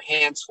 Your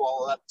hands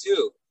swell up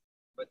too.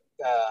 But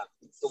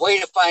the way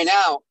to find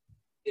out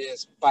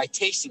is by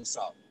tasting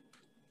salt.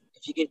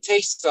 If you can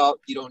taste salt,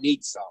 you don't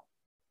need salt.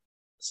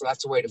 So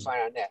that's the way to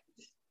find out that.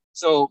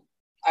 So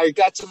I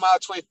got to mile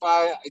 25,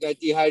 I got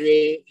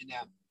dehydrated, and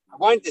I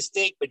wanted to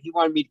stake, but he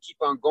wanted me to keep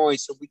on going.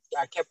 So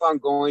I kept on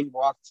going,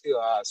 walked to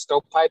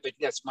Stovepipe. I think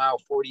that's mile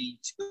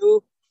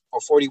 42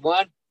 or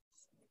 41.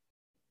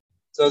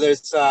 So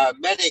there's a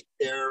medic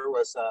there,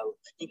 I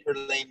think her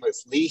name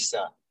was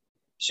Lisa.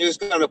 She was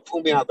going to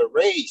pull me out of the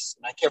race.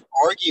 And I kept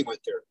arguing with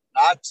her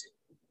not to,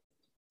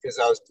 because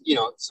I was,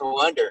 so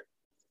under.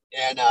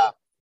 And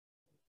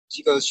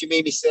she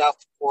made me sit out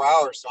for 4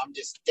 hours. So I'm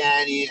just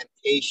standing and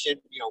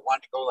patient,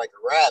 wanting to go like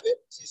a rabbit,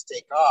 just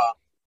take off.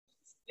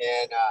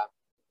 And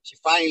she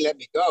finally let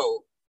me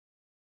go.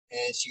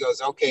 And she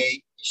goes,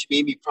 okay, she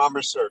made me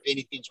promise her if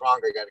anything's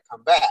wrong, I got to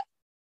come back.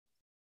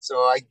 So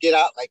I get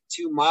out like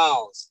 2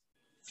 miles.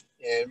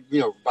 And,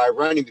 by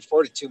running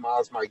before the 2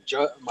 miles, my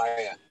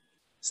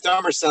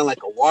stomach sounded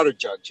like a water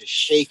jug just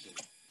shaking.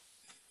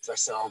 So I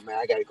said, oh, man,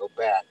 I got to go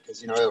back.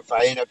 Because, if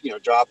I end up,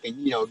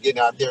 dropping, getting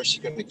out there,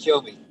 she's going to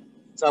kill me.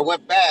 So I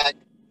went back.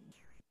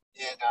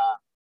 And,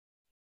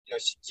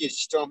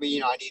 she told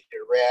me, I needed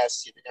to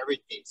rest and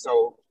everything.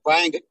 So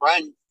Brian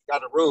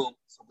got a room.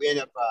 So we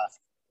ended up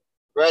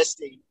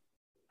resting.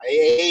 I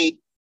ate,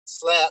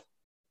 slept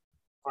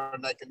for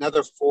like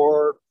another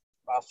 4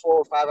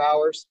 or 5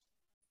 hours.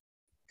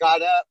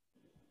 Got up,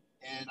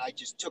 and I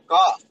just took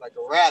off like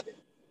a rabbit.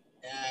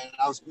 And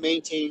I was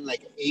maintaining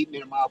like an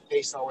 8-minute mile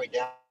pace all the way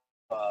down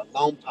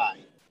Lone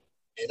Pine.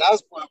 And that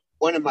was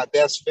one of my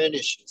best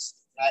finishes,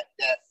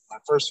 that my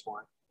first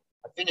one.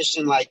 I finished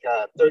in like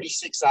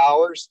 36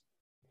 hours.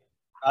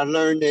 I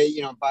learned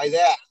that, by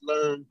that,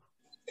 learned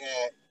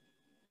that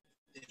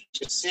if you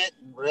just sit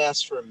and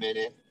rest for a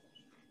minute,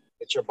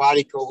 that your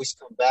body can always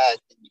come back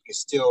and you can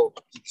still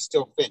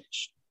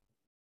finish.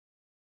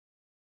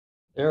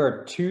 There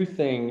are two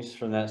things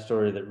from that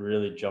story that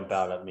really jump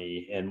out at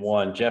me. And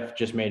one, Jeff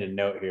just made a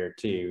note here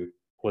too,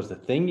 was the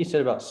thing you said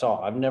about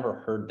salt. I've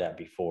never heard that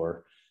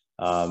before.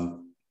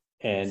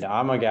 And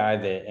I'm a guy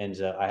that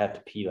ends up, I have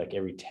to pee like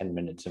every 10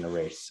 minutes in a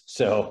race.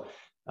 So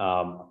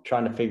I'm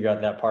trying to figure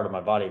out that part of my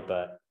body,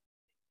 but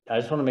I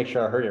just want to make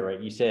sure I heard it right.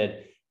 You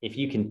said, if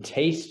you can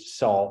taste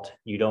salt,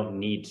 you don't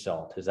need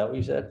salt. Is that what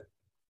you said?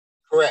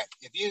 Correct.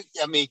 If you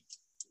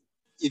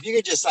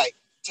could just like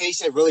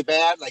taste it really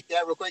bad like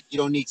that real quick, you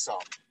don't need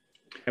salt.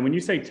 And when you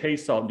say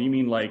taste salt, do you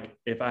mean like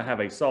if I have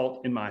a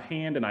salt in my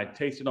hand and I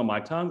taste it on my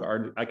tongue,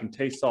 or I can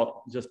taste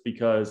salt just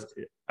because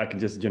I can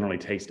just generally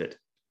taste it?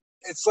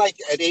 It's like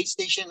at aid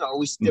station, I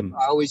always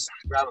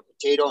grab a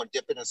potato and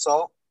dip it in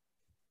salt.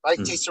 If I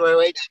can taste the right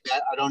way,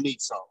 I don't need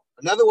salt.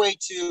 Another way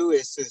too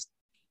is to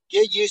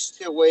get used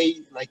to the way,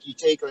 like you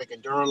take like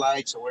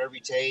Endurolites or whatever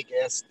you take,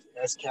 S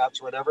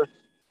caps, whatever,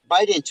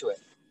 bite into it.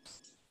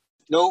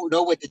 Know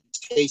what the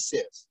taste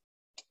is.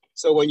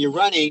 So when you're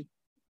running,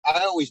 I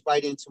always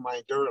bite into my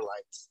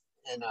Endurolites,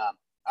 and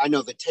I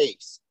know the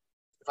taste.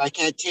 If I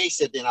can't taste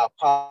it, then I'll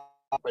pop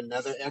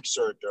another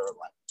extra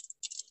Endurolite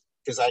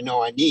because I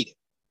know I need it.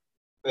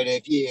 But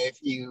if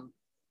you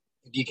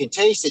can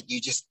taste it,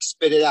 you just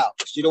spit it out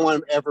because you don't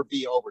want to ever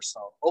be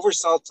oversalt.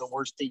 Oversalt's the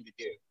worst thing to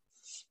do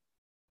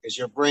because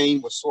your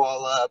brain will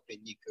swallow up, and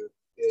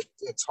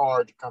it's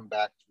hard to come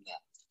back from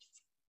that.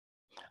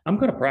 I'm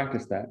going to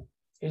practice that.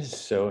 It's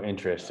so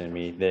interesting to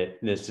me that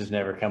this has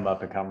never come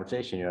up in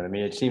conversation. You know what I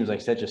mean? It seems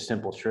like such a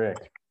simple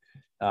trick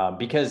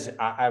because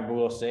I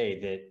will say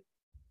that,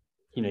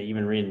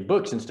 even reading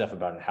books and stuff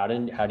about it, how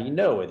do you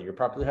know whether you're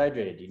properly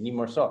hydrated? Do you need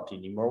more salt? Do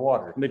you need more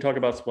water? And they talk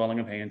about swelling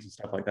of hands and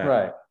stuff like that.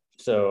 Right.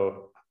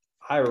 So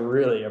I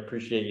really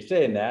appreciate you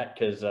saying that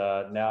because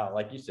now,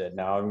 like you said,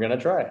 now I'm going to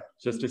try it.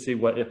 Just to see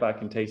if I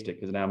can taste it,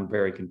 because now I'm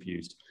very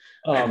confused.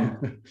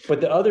 But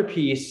the other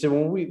piece, so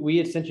when we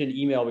had sent you an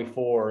email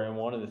before, and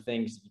one of the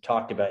things you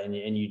talked about, and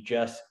you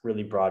just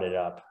really brought it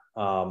up.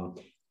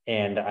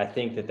 And I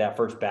think that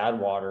first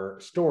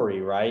Badwater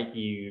story, right?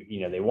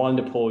 They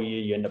wanted to pull you,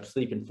 you end up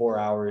sleeping 4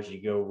 hours,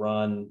 you go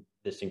run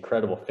this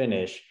incredible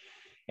finish.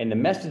 And the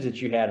message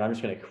that you had, and I'm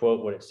just going to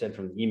quote what it said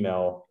from the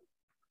email,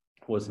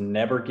 was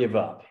never give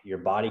up. Your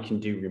body can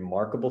do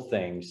remarkable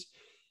things.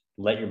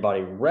 Let your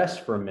body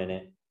rest for a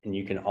minute and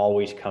you can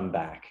always come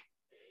back.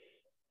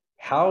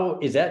 How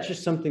is that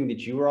just something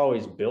that you were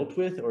always built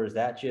with, or is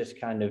that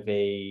just kind of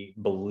a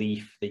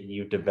belief that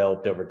you've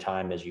developed over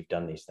time as you've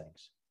done these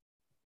things?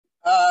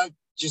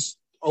 Just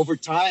over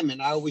time.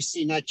 And I always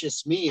see not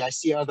just me, I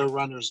see other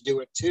runners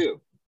do it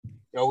too.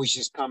 They always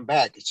just come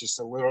back. It's just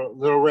a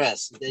little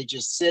rest. They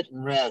just sit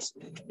and rest.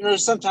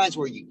 There's sometimes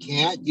where you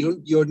can't,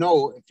 you'll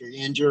know if you're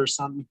injured or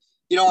something.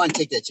 You don't want to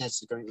take that chance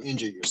to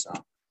injure yourself.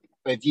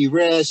 But if you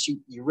rest,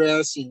 you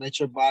rest and let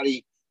your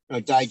body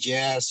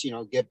digest,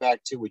 get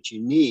back to what you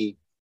need,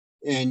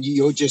 and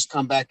you'll just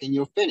come back and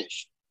you'll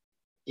finish.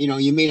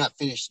 You may not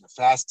finish in a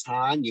fast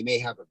time. You may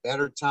have a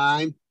better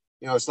time.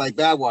 It's like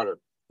Badwater.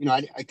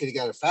 I could have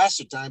got a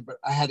faster time, but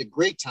I had a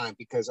great time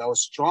because I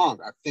was strong.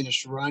 I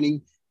finished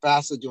running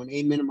faster, doing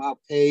 8-minute mile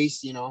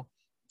pace,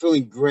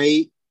 feeling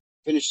great,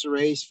 finished the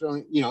race,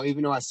 feeling,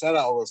 even though I set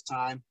out all those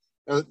time,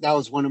 that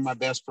was one of my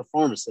best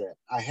performances that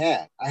I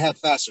had. I had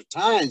faster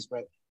times,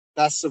 but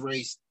that's the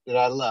race that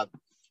I loved,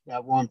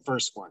 that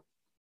first one.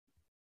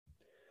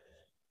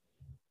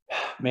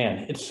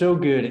 Man, it's so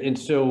good. And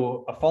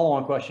so a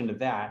follow-on question to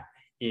that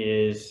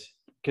is,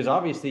 because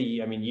obviously,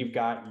 you've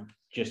got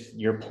just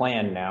your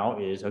plan now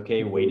is,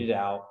 okay, wait it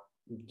out,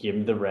 give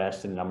them the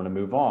rest, and I'm going to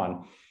move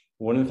on.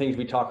 One of the things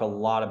we talk a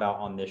lot about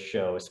on this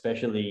show,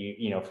 especially,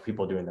 for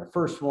people doing their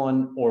first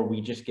one, or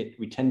we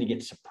tend to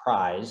get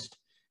surprised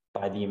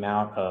by the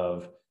amount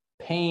of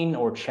pain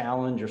or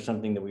challenge or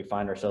something that we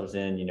find ourselves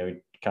in,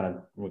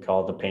 we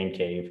call it the pain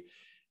cave.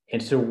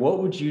 And so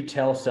what would you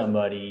tell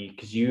somebody,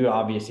 because you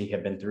obviously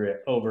have been through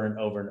it over and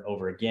over and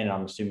over again,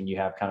 I'm assuming you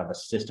have kind of a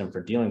system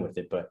for dealing with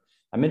it, but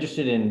I'm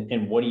interested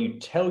in what do you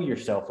tell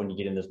yourself when you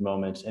get in those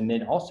moments? And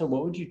then also,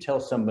 what would you tell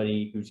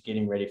somebody who's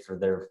getting ready for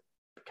their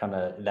kind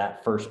of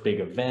that first big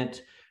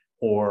event,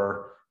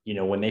 or,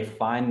 when they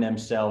find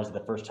themselves the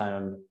first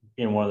time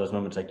in one of those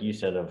moments, like you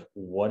said, of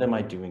what am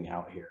I doing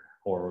out here?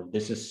 Or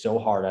this is so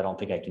hard, I don't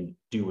think I can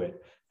do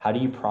it. How do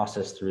you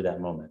process through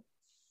that moment?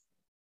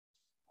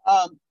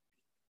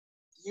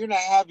 You're going to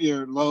have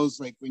your lows,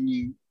 like when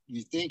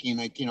you're thinking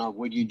like,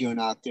 what are you doing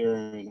out there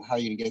and how are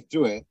you going to get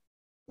through it?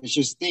 It's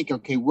just think,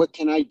 okay, what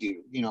can I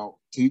do,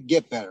 to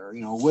get better?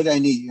 What I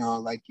need,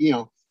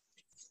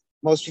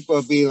 most people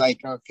will be like,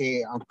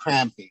 okay, I'm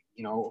cramping,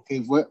 okay,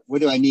 what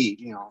do I need?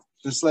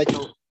 Just like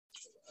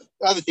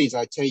other things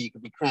I tell you, you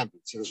could be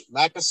cramping. So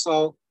lack of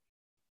salt,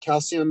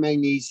 calcium,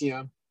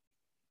 magnesium,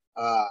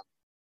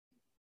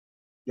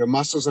 your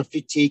muscles are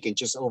fatigued and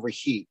just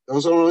overheat.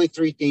 Those are only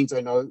three things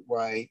I know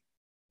why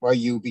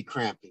you be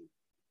cramping.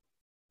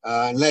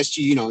 Unless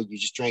you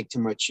just drank too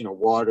much,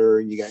 water,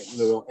 and you got a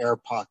little air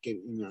pocket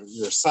in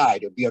your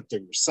side, it'll be up there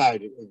in your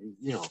side,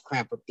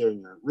 cramp up there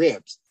in your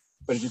ribs.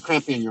 But if you're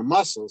cramping in your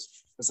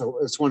muscles,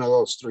 it's one of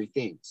those three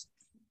things.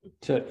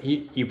 So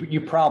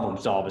you problem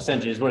solve,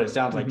 essentially, is what it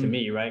sounds like to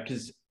me, right?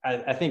 Because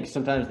I think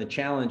sometimes the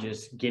challenge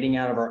is getting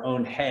out of our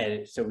own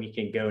head so we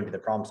can go into the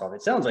problem solve.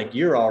 It sounds like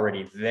you're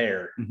already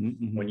there.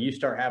 When you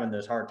start having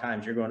those hard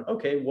times, you're going,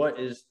 okay, what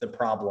is the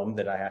problem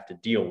that I have to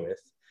deal with?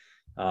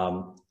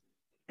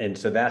 And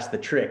so that's the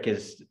trick,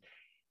 is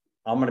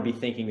I'm going to be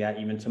thinking that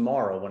even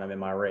tomorrow when I'm in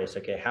my race.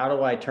 Okay, how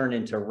do I turn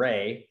into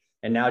Ray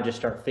and now just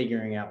start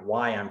figuring out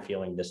why I'm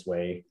feeling this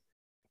way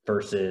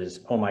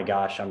versus, oh my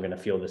gosh, I'm going to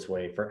feel this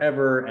way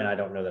forever and I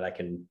don't know that I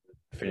can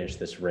finish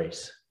this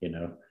race,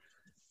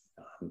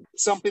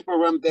 Some people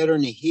run better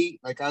in the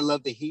heat. Like I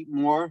love the heat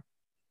more.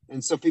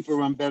 And some people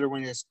run better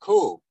when it's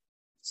cool.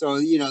 So,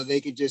 they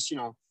could just,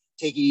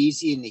 take it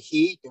easy in the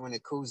heat. And when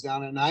it cools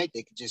down at night,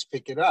 they could just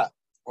pick it up,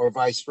 or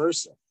vice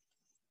versa.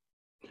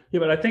 Yeah,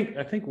 but I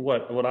think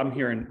what I'm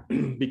hearing,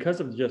 because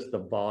of just the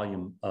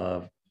volume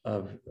of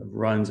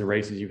runs and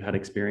races you've had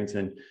experience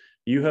in,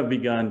 you have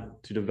begun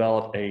to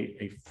develop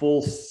a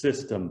full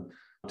system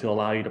to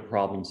allow you to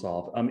problem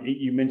solve.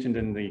 You mentioned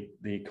in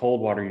the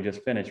cold water you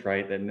just finished,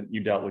 right? Then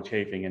you dealt with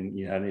chafing and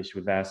you had an issue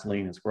with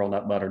Vaseline and squirrel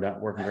nut butter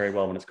not working very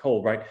well when it's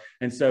cold, right?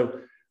 And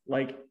so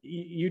like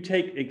you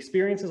take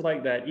experiences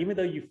like that, even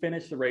though you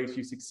finish the race,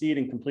 you succeed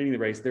in completing the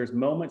race, there's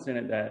moments in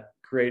it that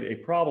create a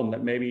problem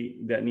that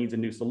needs a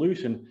new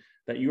solution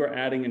that you are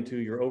adding into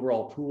your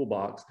overall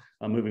toolbox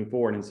moving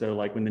forward. And so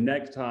like when the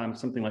next time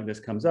something like this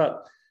comes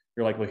up,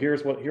 you're like, well, here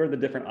are the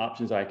different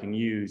options I can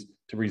use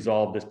to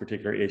resolve this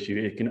particular issue.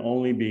 It can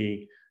only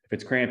be, if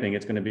it's cramping,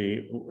 it's going to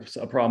be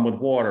a problem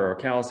with water or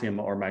calcium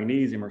or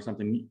magnesium or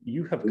something.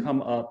 You have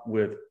come up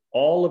with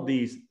all of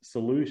these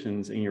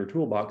solutions in your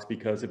toolbox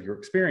because of your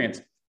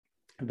experience.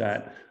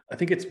 That I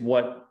think it's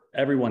what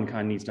everyone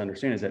kind of needs to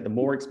understand, is that the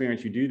more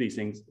experience you do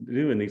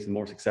in these, the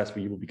more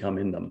successful you will become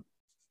in them.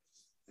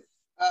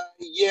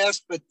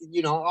 Yes, but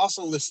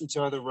also listen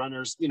to other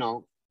runners.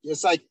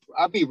 It's like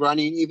I'll be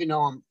running, even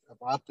though I'm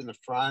up in the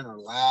front or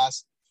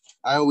last,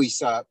 I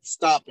always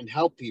stop and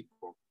help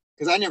people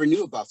because I never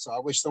knew about. So I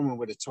wish someone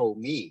would have told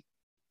me.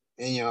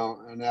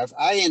 And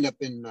I end up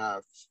in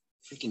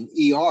freaking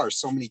ER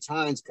so many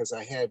times because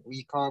I had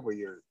recall where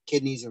your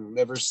kidneys and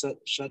liver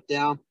shut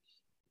down.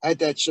 I had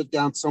that shut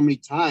down so many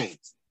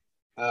times.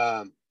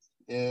 And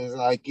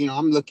like,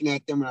 I'm looking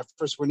at them when I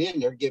first went in,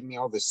 they're giving me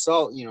all this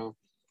salt,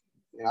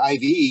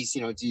 IVs,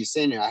 do you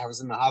send it? I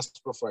was in the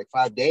hospital for like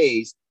 5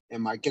 days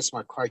and I guess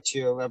my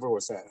criteria level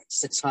was at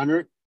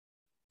 600.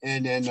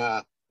 And then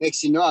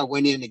next thing you know, I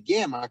went in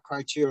again, my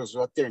criteria was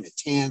up there in the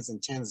tens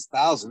and tens of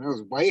thousands. It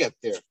was way up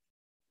there.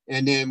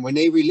 And then when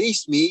they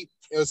released me,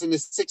 it was in the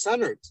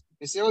 600s.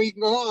 They said, oh, you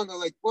can go on. They're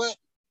like, what?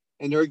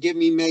 And they're giving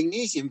me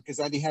magnesium because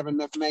I didn't have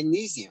enough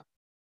magnesium.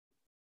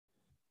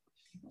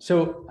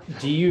 So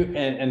do you,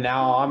 and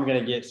now I'm going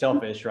to get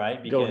selfish,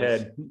 right? Because go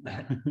ahead.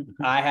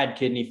 I had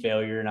kidney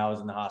failure and I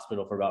was in the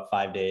hospital for about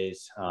 5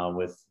 days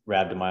with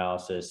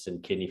rhabdomyolysis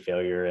and kidney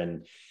failure.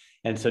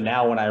 And so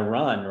now when I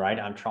run, right,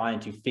 I'm trying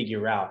to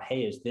figure out,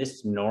 hey, is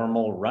this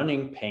normal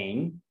running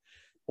pain?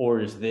 Or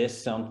is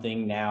this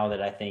something now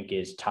that I think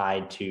is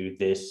tied to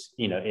this,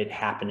 it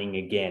happening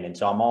again? And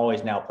so I'm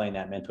always now playing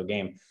that mental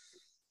game.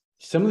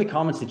 Some of the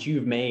comments that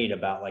you've made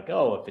about like,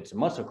 oh, if it's a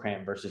muscle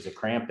cramp versus a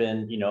cramp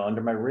in,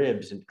 under my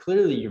ribs, and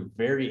clearly you're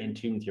very in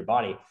tune with your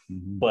body,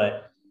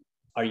 but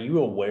are you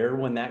aware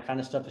when that kind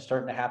of stuff is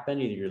starting to happen?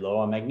 Either you're low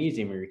on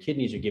magnesium or your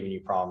kidneys are giving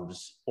you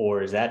problems,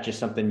 or is that just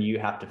something you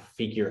have to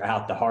figure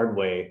out the hard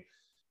way,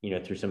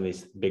 through some of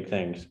these big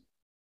things?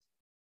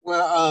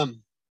 Well,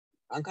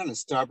 I'm kind of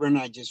stubborn.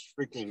 I just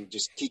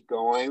keep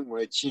going,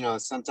 which,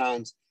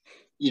 sometimes,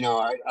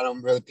 I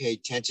don't really pay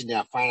attention to.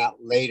 I find out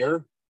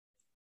later.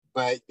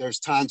 But there's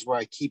times where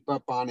I keep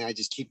up on it. I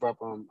just keep up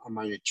on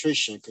my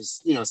nutrition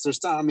because,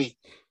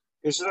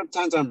 there's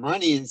sometimes I'm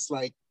running and it's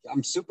like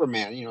I'm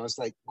Superman. It's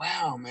like,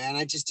 wow, man,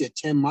 I just did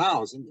 10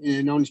 miles and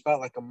it only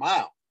felt like a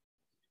mile.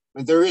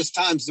 And there is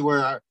times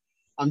where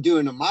I'm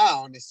doing a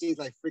mile and it seems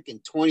like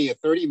freaking 20 or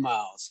 30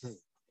 miles,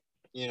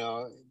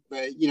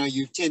 But,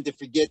 you tend to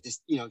forget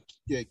this,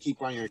 to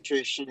keep on your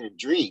nutrition and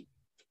drink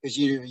because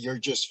you're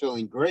just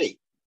feeling great.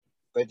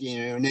 But,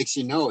 next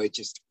thing you know, it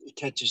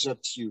catches up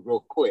to you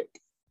real quick.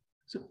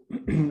 So,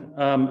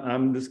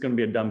 this is going to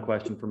be a dumb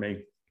question for me.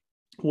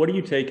 What are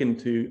you taking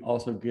to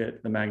also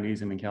get the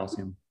magnesium and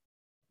calcium?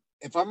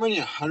 If I'm running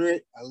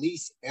 100, at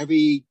least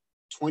every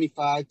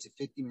 25 to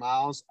 50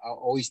 miles, I'll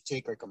always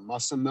take like a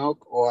muscle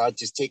milk or I'll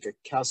just take a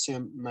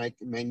calcium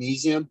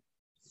magnesium.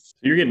 So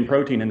you're getting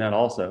protein in that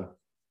also?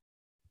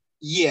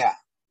 Yeah,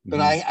 but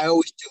I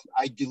always do.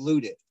 I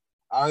dilute it.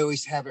 I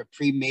always have it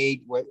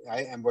pre-made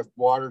and with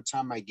water.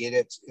 Time I get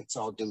it, it's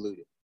all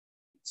diluted.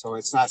 so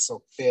it's not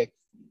so thick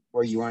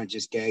where you want to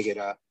just gag it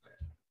up.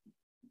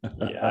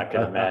 Yeah, I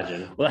can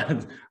imagine. Well,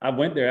 I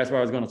went there. That's where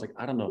I was going. I was like,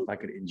 I don't know if I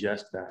could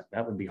ingest that.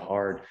 That would be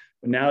hard.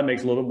 But now it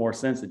makes a little bit more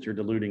sense that you're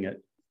diluting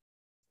it.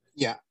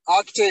 Yeah,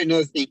 I'll tell you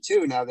another thing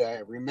too. Now that I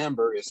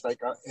remember, it's like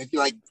if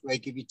you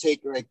if you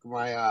take like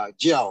my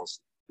gels,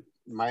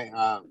 my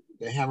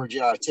the hammer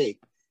gel I take.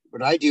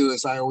 What I do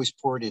is I always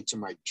pour it into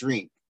my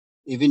drink,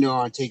 even though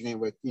I'm taking it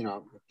with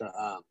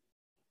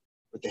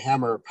with the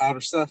hammer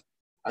powder stuff.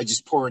 I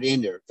just pour it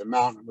in there. The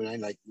amount when I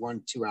like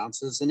 1-2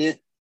 ounces in it,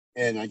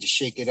 and I just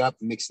shake it up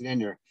and mix it in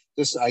there.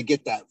 Just I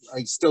get that.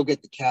 I still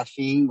get the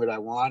caffeine what I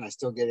want. I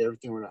still get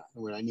everything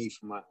what I need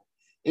for my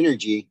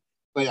energy,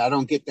 but I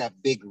don't get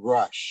that big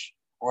rush,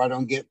 or I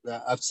don't get the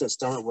upset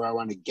stomach where I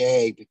want to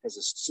gag because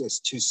it's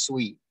too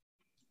sweet.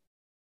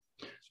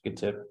 Good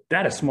tip.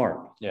 That is smart.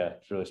 Yeah,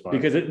 it's really smart.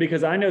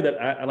 Because I know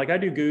that I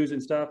do goos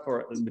and stuff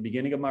for the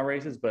beginning of my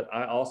races, but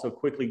I also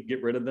quickly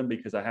get rid of them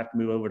because I have to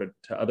move over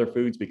to other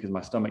foods because my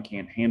stomach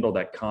can't handle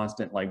that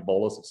constant like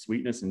bolus of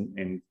sweetness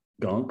and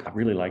gunk. I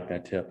really like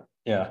that tip.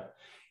 Yeah.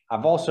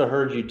 I've also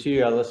heard you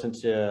too. I listened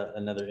to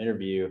another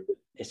interview.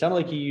 It sounded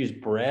like you use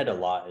bread a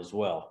lot as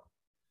well.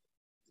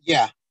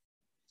 Yeah,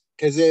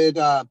 because it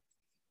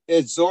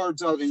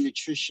absorbs all the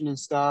nutrition and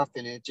stuff,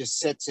 and it just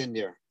sets in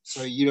there.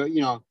 So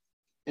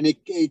and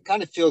it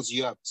kind of fills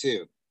you up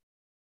too.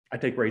 I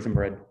take raisin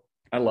bread.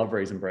 I love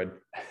raisin bread.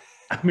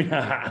 I mean,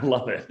 I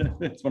love it.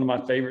 It's one of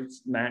my favorite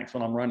snacks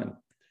when I'm running.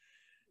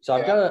 So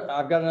I've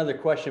got another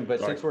question, but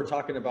since we're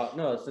talking about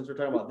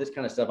this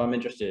kind of stuff, I'm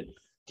interested.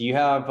 Do you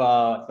have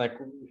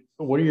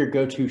what are your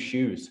go-to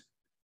shoes?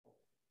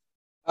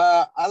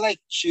 I like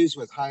shoes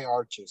with high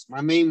arches. My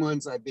main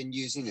ones I've been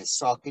using is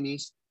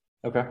Sauconys.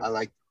 Okay. I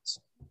like those.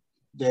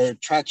 Their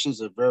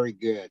tractions are very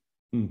good.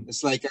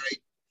 It's like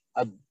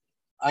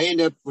I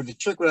end up with the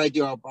trick. What I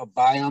do, I'll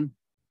buy them,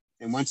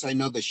 and once I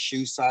know the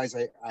shoe size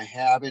I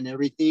have and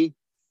everything,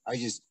 I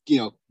just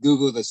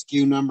Google the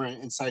SKU number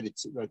inside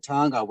the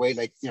tongue. I'll wait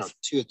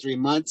 2 or 3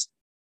 months,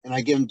 and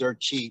I get them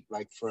dirt cheap,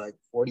 for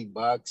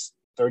 $40,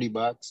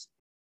 $30,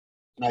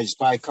 and I just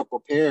buy a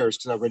couple pairs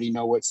because I already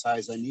know what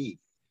size I need.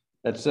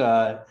 That's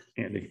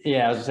Andy.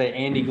 Yeah, I was gonna say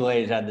Andy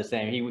Glaze had the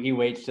same. He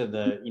waits till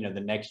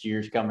the next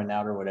year's coming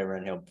out or whatever,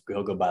 and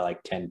he'll go buy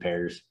like 10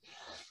 pairs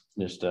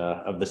just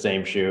of the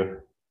same shoe.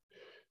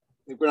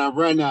 When I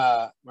run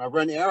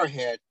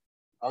Arrowhead,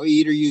 I'll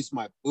either use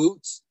my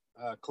boots,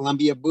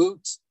 Columbia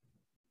boots,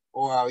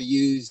 or I'll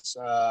use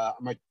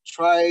I'm gonna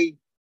try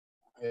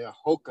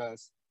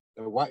Hoka's.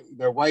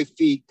 They're white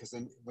feet because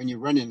when you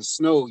run in the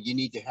snow, you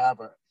need to have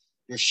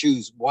your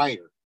shoes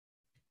wider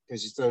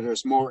because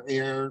there's more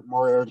air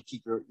to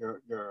keep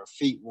your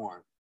feet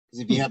warm.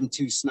 Because if you have them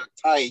too snug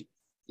tight,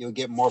 you'll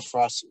get more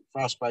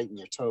frostbite in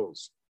your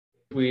toes.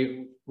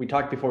 We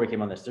talked before we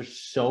came on this. There's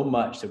so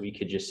much that we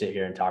could just sit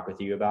here and talk with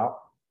you about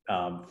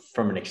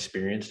from an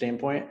experience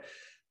standpoint.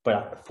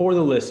 But for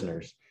the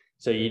listeners,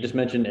 so you just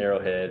mentioned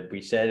Arrowhead.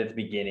 We said at the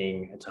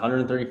beginning, it's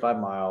 135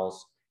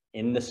 miles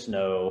in the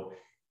snow.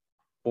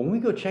 When we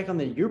go check on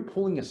that, you're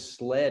pulling a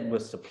sled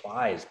with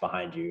supplies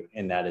behind you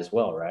in that as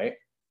well, right?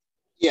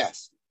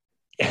 Yes.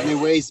 And it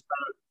weighs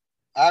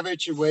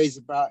it weighs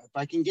about, if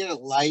I can get it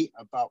light,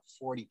 about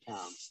 40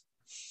 pounds,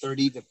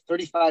 35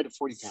 to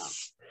 40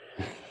 pounds.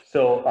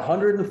 So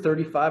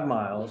 135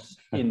 miles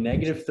in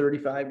negative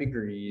 35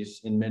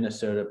 degrees in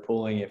Minnesota,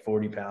 pulling a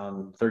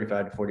 35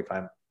 to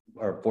 45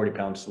 or 40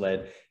 pound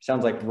sled.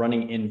 Sounds like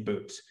running in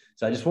boots.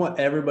 So I just want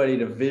everybody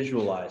to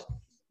visualize.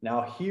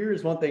 Now,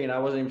 here's one thing, and I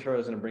wasn't even sure I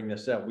was going to bring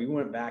this up. We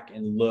went back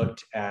and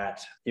looked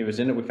at, we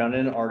found it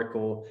in an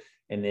article,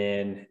 and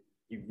then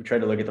we tried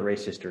to look at the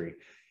race history,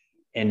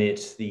 and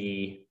it's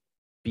the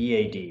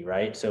BAD,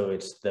 right? So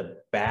it's the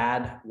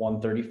bad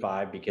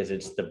 135 because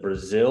it's the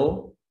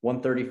Brazil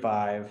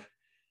 135,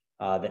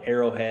 the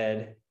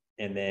Arrowhead,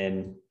 and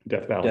then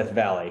Death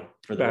Valley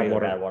for the Bad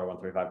Water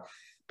 135.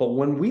 But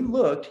when we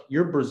looked,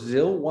 your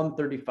Brazil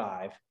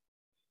 135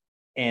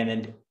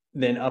 and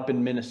then up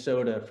in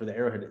Minnesota for the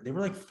Arrowhead, they were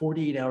like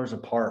 48 hours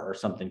apart or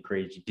something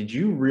crazy. Did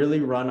you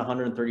really run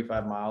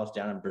 135 miles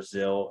down in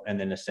Brazil and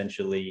then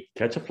essentially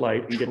catch a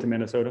flight and get to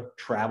Minnesota,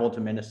 travel to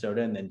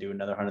Minnesota, and then do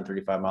another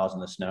 135 miles in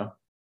the snow?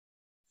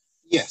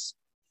 Yes.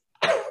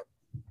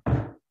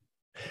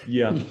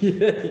 Yeah.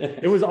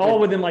 It was all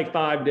within like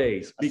 5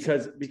 days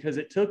because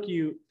it took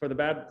you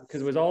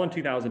because it was all in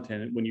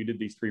 2010 when you did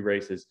these 3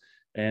 races.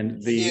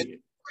 And I did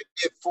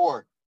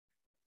 4.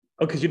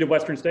 Oh, because you did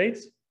Western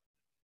States?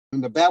 In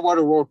the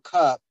Badwater World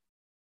Cup,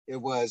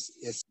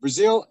 it's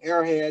Brazil,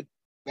 Arrowhead,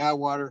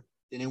 Badwater,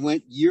 then it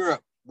went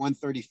Europe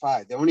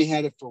 135. They only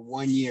had it for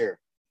 1 year.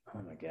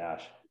 Oh my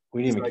gosh.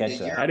 We didn't even catch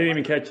that. I didn't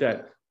even catch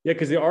that. Yeah,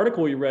 because the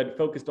article you read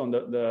focused on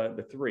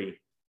the 3.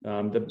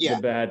 The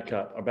Bad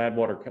Cup, or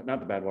Badwater Cup,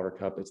 not the Badwater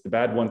Cup, it's the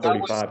Bad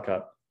 135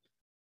 Cup.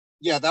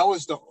 Yeah, that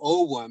was the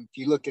old one. If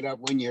you look it up,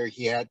 1 year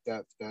he had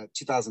the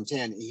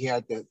 2010, he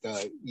had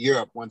the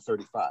Europe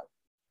 135.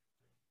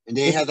 And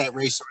they had that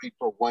race only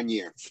for 1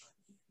 year.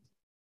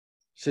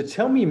 So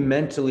tell me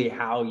mentally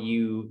how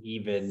you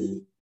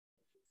even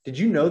Did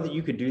you know that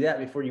you could do that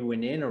before you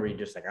went in, or were you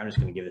just like, I'm just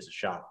going to give this a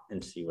shot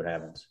and see what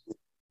happens?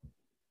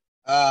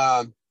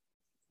 I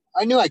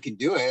knew I could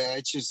do it.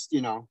 It's just,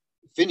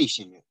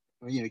 finishing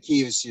it.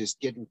 Key is just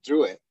getting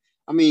through it.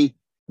 I mean,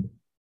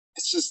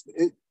 it's just,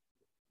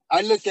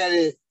 I look at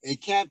it,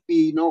 it can't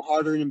be no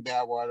harder than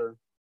Badwater,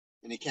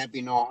 and it can't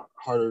be no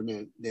harder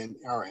than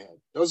Arrowhead.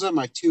 Those are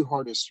my two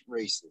hardest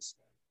races.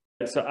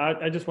 So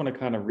I just want to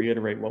kind of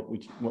reiterate what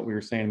we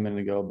were saying a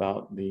minute ago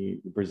about the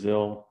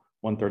Brazil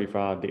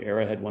 135, the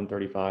Arrowhead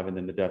 135, and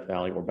then the Death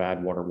Valley or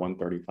Badwater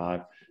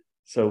 135.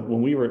 So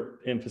when we were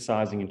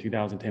emphasizing in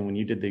 2010, when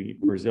you did the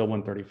Brazil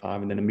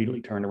 135 and then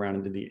immediately turned around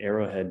and did the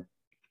Arrowhead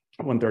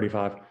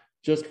 135,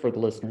 just for the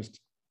listeners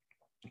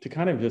to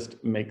kind of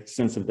just make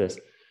sense of this,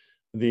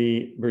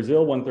 the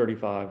Brazil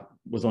 135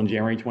 was on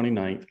January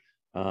 29th,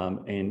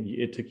 and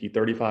it took you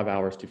 35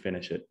 hours to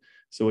finish it.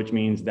 So which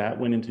means that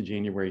went into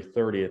January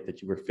 30th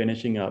that you were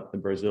finishing up the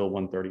Brazil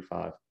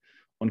 135.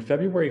 On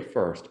February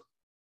 1st,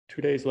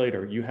 2 days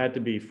later, you had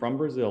to be from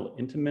Brazil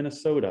into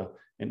Minnesota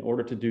in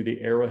order to do the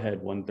Arrowhead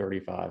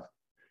 135,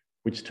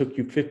 which took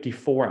you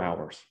 54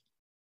 hours.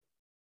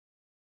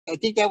 I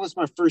think that was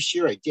my first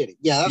year I did it.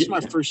 Yeah, that's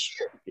my first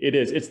year. It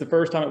is. It's the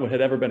first time it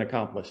had ever been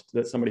accomplished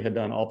that somebody had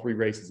done all three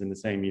races in the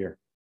same year.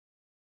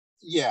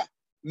 Yeah,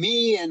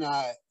 me and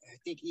I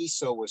think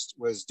ESO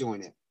was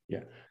doing it.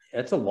 Yeah,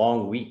 that's a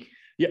long week.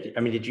 Yeah,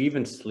 I mean, did you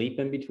even sleep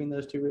in between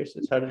those two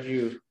races? How did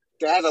you?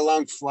 I had a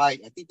long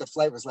flight. I think the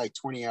flight was like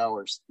 20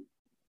 hours.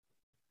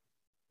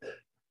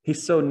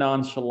 He's so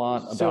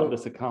nonchalant about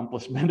this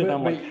accomplishment, and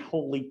I'm like,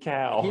 holy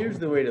cow. Here's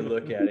the way to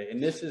look at it,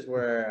 and this is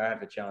where I have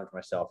to challenge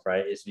myself,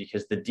 right? Is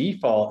because the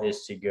default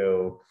is to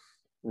go,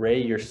 Ray,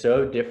 you're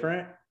so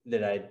different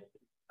that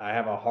I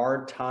have a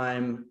hard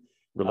time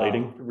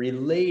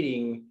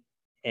relating,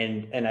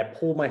 and I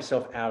pull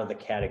myself out of the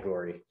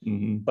category.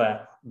 Mm-hmm.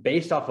 But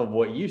based off of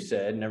what you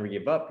said, never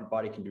give up, your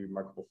body can do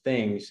remarkable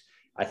things.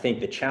 I think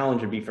the challenge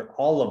would be for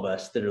all of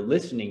us that are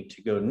listening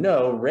to go,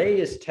 no, Ray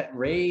has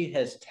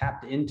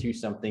tapped into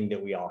something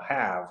that we all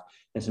have.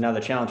 And so now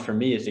the challenge for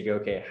me is to go,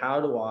 okay, how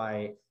do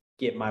I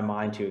get my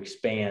mind to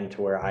expand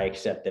to where I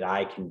accept that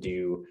I can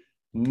do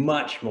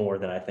much more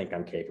than I think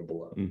I'm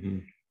capable of? Mm-hmm.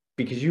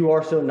 Because you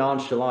are so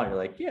nonchalant. You're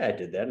like, yeah, I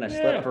did that. And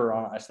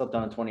I slept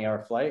on a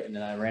 20-hour flight, and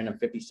then I ran a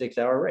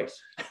 56-hour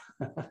race.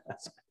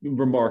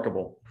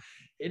 Remarkable.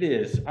 It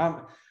is.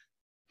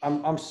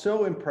 I'm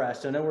so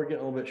impressed. I know we're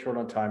getting a little bit short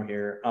on time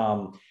here.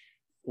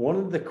 One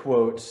of the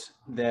quotes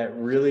that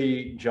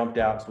really jumped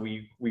out, so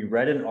we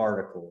read an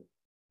article,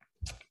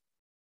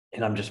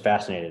 and I'm just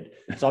fascinated.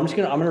 So I'm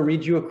gonna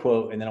read you a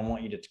quote, and then I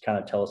want you to kind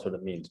of tell us what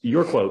it means.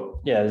 Your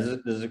quote. Yeah, this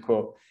is a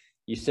quote.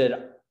 You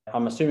said,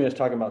 I'm assuming it's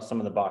talking about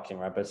some of the boxing,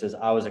 right? But it says,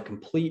 I was a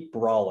complete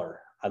brawler.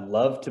 I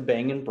love to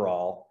bang and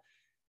brawl.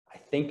 I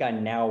think I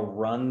now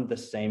run the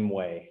same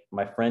way.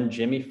 My friend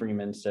Jimmy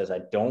Freeman says I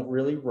don't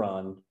really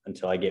run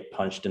until I get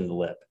punched in the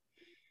lip.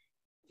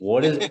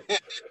 What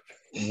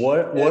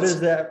does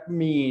that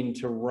mean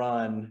to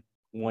run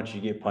once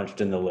you get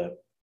punched in the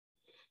lip?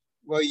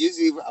 Well,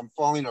 usually I'm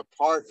falling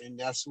apart, and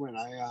that's when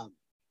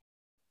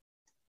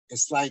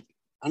it's like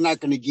I'm not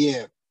going to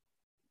give.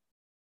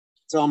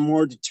 So I'm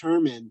more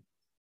determined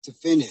to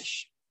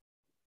finish.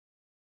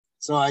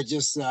 So I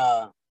just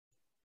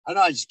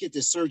I just get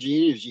this surge of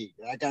energy.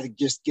 I got to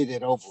just get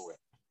it over with.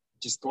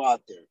 Just go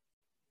out there.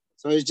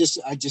 So I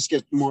just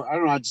get more,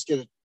 I just get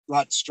a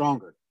lot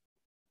stronger.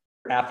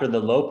 After the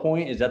low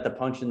point, is that the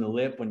punch in the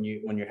lip when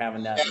you're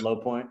having that low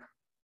point?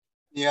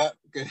 Yeah.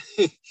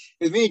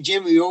 With me and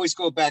Jim, we always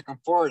go back and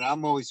forth.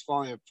 I'm always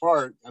falling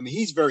apart. I mean,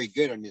 he's very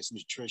good on this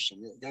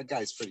nutrition. That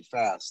guy's pretty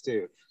fast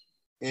too.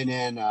 And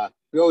then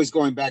we're always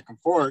going back and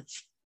forth.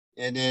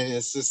 And then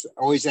it's just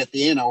always at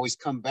the end, I always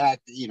come back,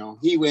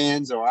 he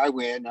wins or I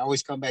win. I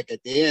always come back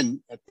at the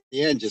end,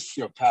 just,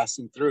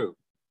 passing through.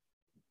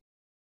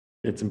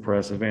 It's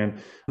impressive.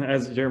 And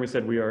as Jeremy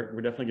said,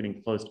 we're definitely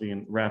getting close to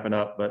being wrapping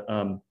up, but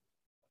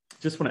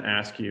just want to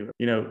ask you,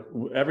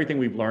 everything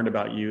we've learned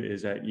about you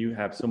is that you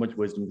have so much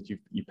wisdom that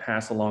you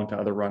pass along to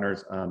other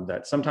runners,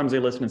 that sometimes they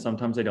listen and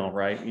sometimes they don't,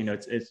 right?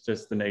 It's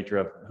just the nature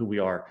of who we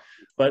are.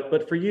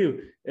 But for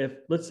you, if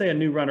let's say a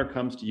new runner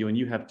comes to you and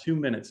you have 2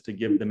 minutes to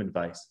give them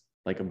advice,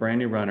 like a brand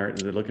new runner,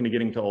 they're looking to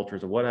get into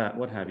ultras or what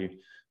have you,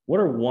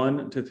 what are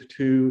 1 to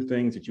 2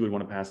 things that you would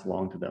want to pass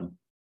along to them?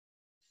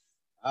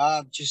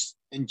 Just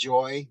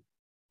enjoy.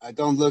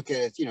 Don't look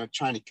at it,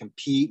 trying to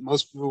compete.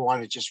 Most people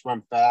want to just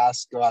run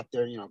fast, go out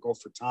there, go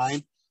for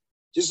time.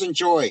 Just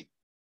enjoy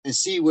and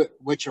see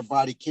what your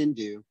body can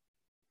do.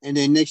 And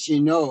then next thing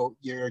you know,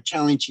 you're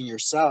challenging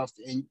yourself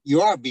and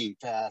you are being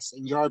fast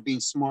and you are being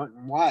smart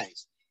and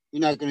wise.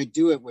 You're not going to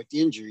do it with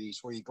injuries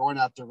where you're going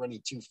out there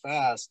running too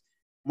fast,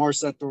 more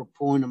susceptible to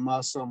pulling a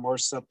muscle, more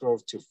susceptible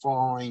to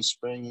falling,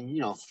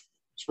 spraining,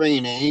 spraining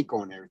an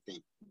ankle and everything.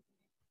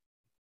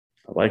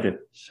 I like it.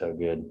 So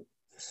good.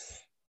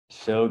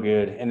 So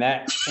good. And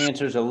that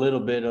answers a little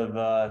bit of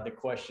the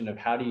question of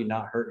how do you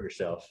not hurt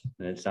yourself?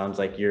 And it sounds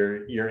like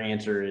your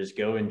answer is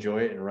go enjoy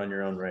it and run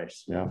your own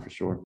race. Yeah, for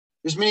sure.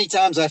 There's many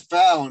times I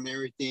fell and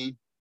everything.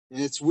 And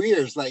it's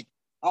weird. It's like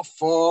I'll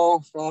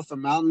fall off the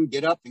mountain,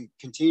 get up and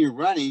continue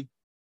running.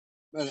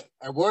 But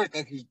at work,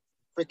 I could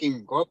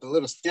freaking go up a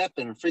little step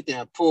and freaking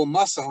I pull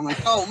muscle. I'm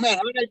like, oh man,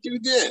 how did I do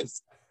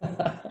this?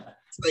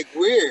 It's like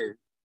weird.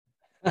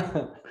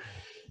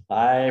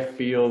 I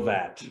feel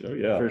that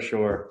Yeah. for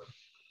sure.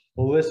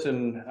 Well,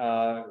 listen,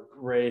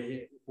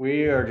 Ray,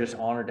 we are just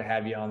honored to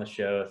have you on the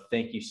show.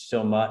 Thank you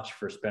so much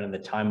for spending the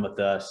time with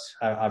us.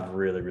 I've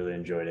really, really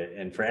enjoyed it.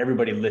 And for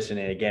everybody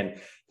listening, again,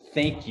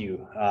 thank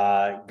you.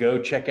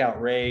 Go check out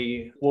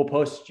Ray. We'll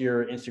post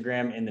your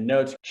Instagram in the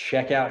notes.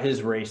 Check out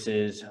his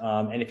races.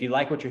 And if you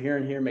like what you're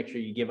hearing here, make sure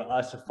you give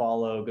us a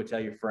follow. Go tell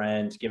your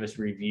friends. Give us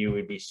a review.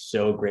 We'd be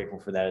so grateful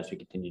for that as we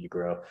continue to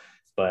grow.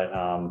 But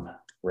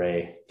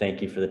Ray,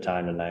 thank you for the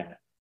time tonight.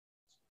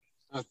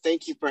 Oh,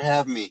 thank you for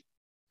having me.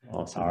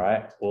 Awesome. All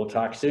right. We'll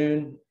talk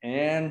soon.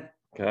 And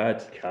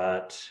Cut.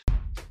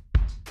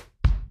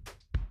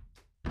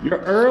 You're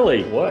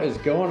early. what is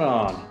going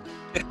on?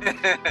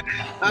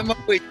 I'm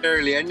always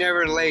early. I'm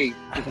never late.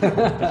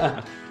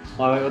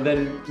 Well,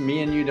 then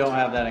me and you don't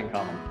have that in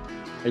common.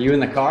 Are you in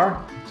the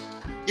car?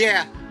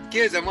 Yeah,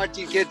 kids. I'm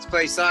watching kids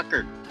play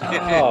soccer.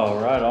 Oh,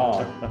 right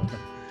on.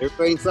 They're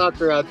playing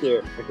soccer out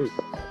there.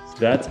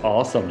 That's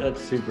awesome.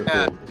 That's super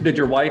Yeah. cool. Did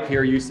your wife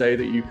hear you say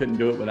that you couldn't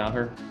do it without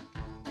her?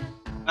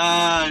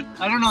 I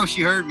don't know if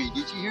she heard me.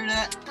 Did you hear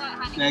that? What,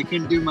 honey? That I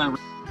couldn't do my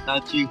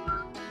without you.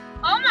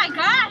 Oh my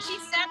gosh, he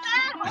said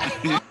that?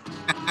 Holy moly.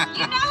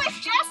 You know, it's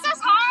just as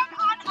hard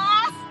on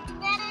us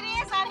than it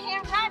is on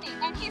him running.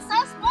 And he's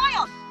so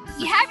spoiled.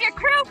 You have your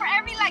crew for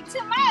every like 2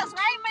 miles,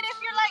 right? But if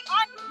you're like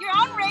on your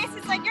own race,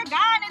 it's like you're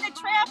gone in the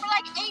trail for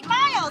like 8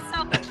 miles.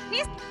 So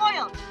he's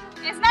spoiled.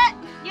 It's not,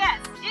 yes,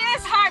 it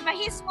is hard, but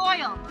he's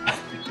spoiled.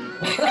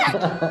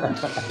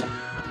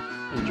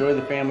 Enjoy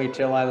the family.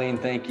 Tell Eileen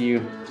thank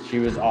you. She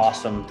was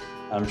awesome.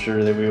 I'm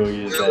sure that we will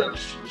use that.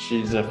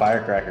 She's a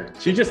firecracker.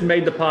 She just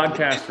made the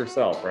podcast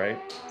herself, right?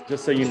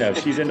 Just so you know,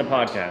 she's in the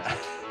podcast.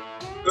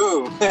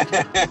 Ooh.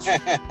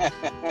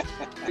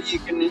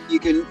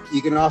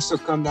 you can also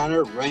come down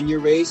there, run your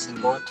race, and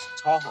go up to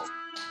Tahoe.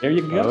 There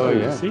you go. Oh,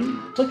 yeah. See,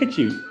 look at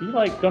you. You're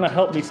like gonna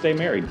help me stay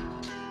married.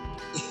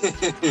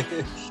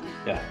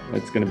 Yeah.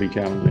 It's gonna be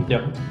challenging.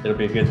 Yep. It'll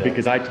be a good day.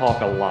 Because I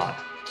talk a lot.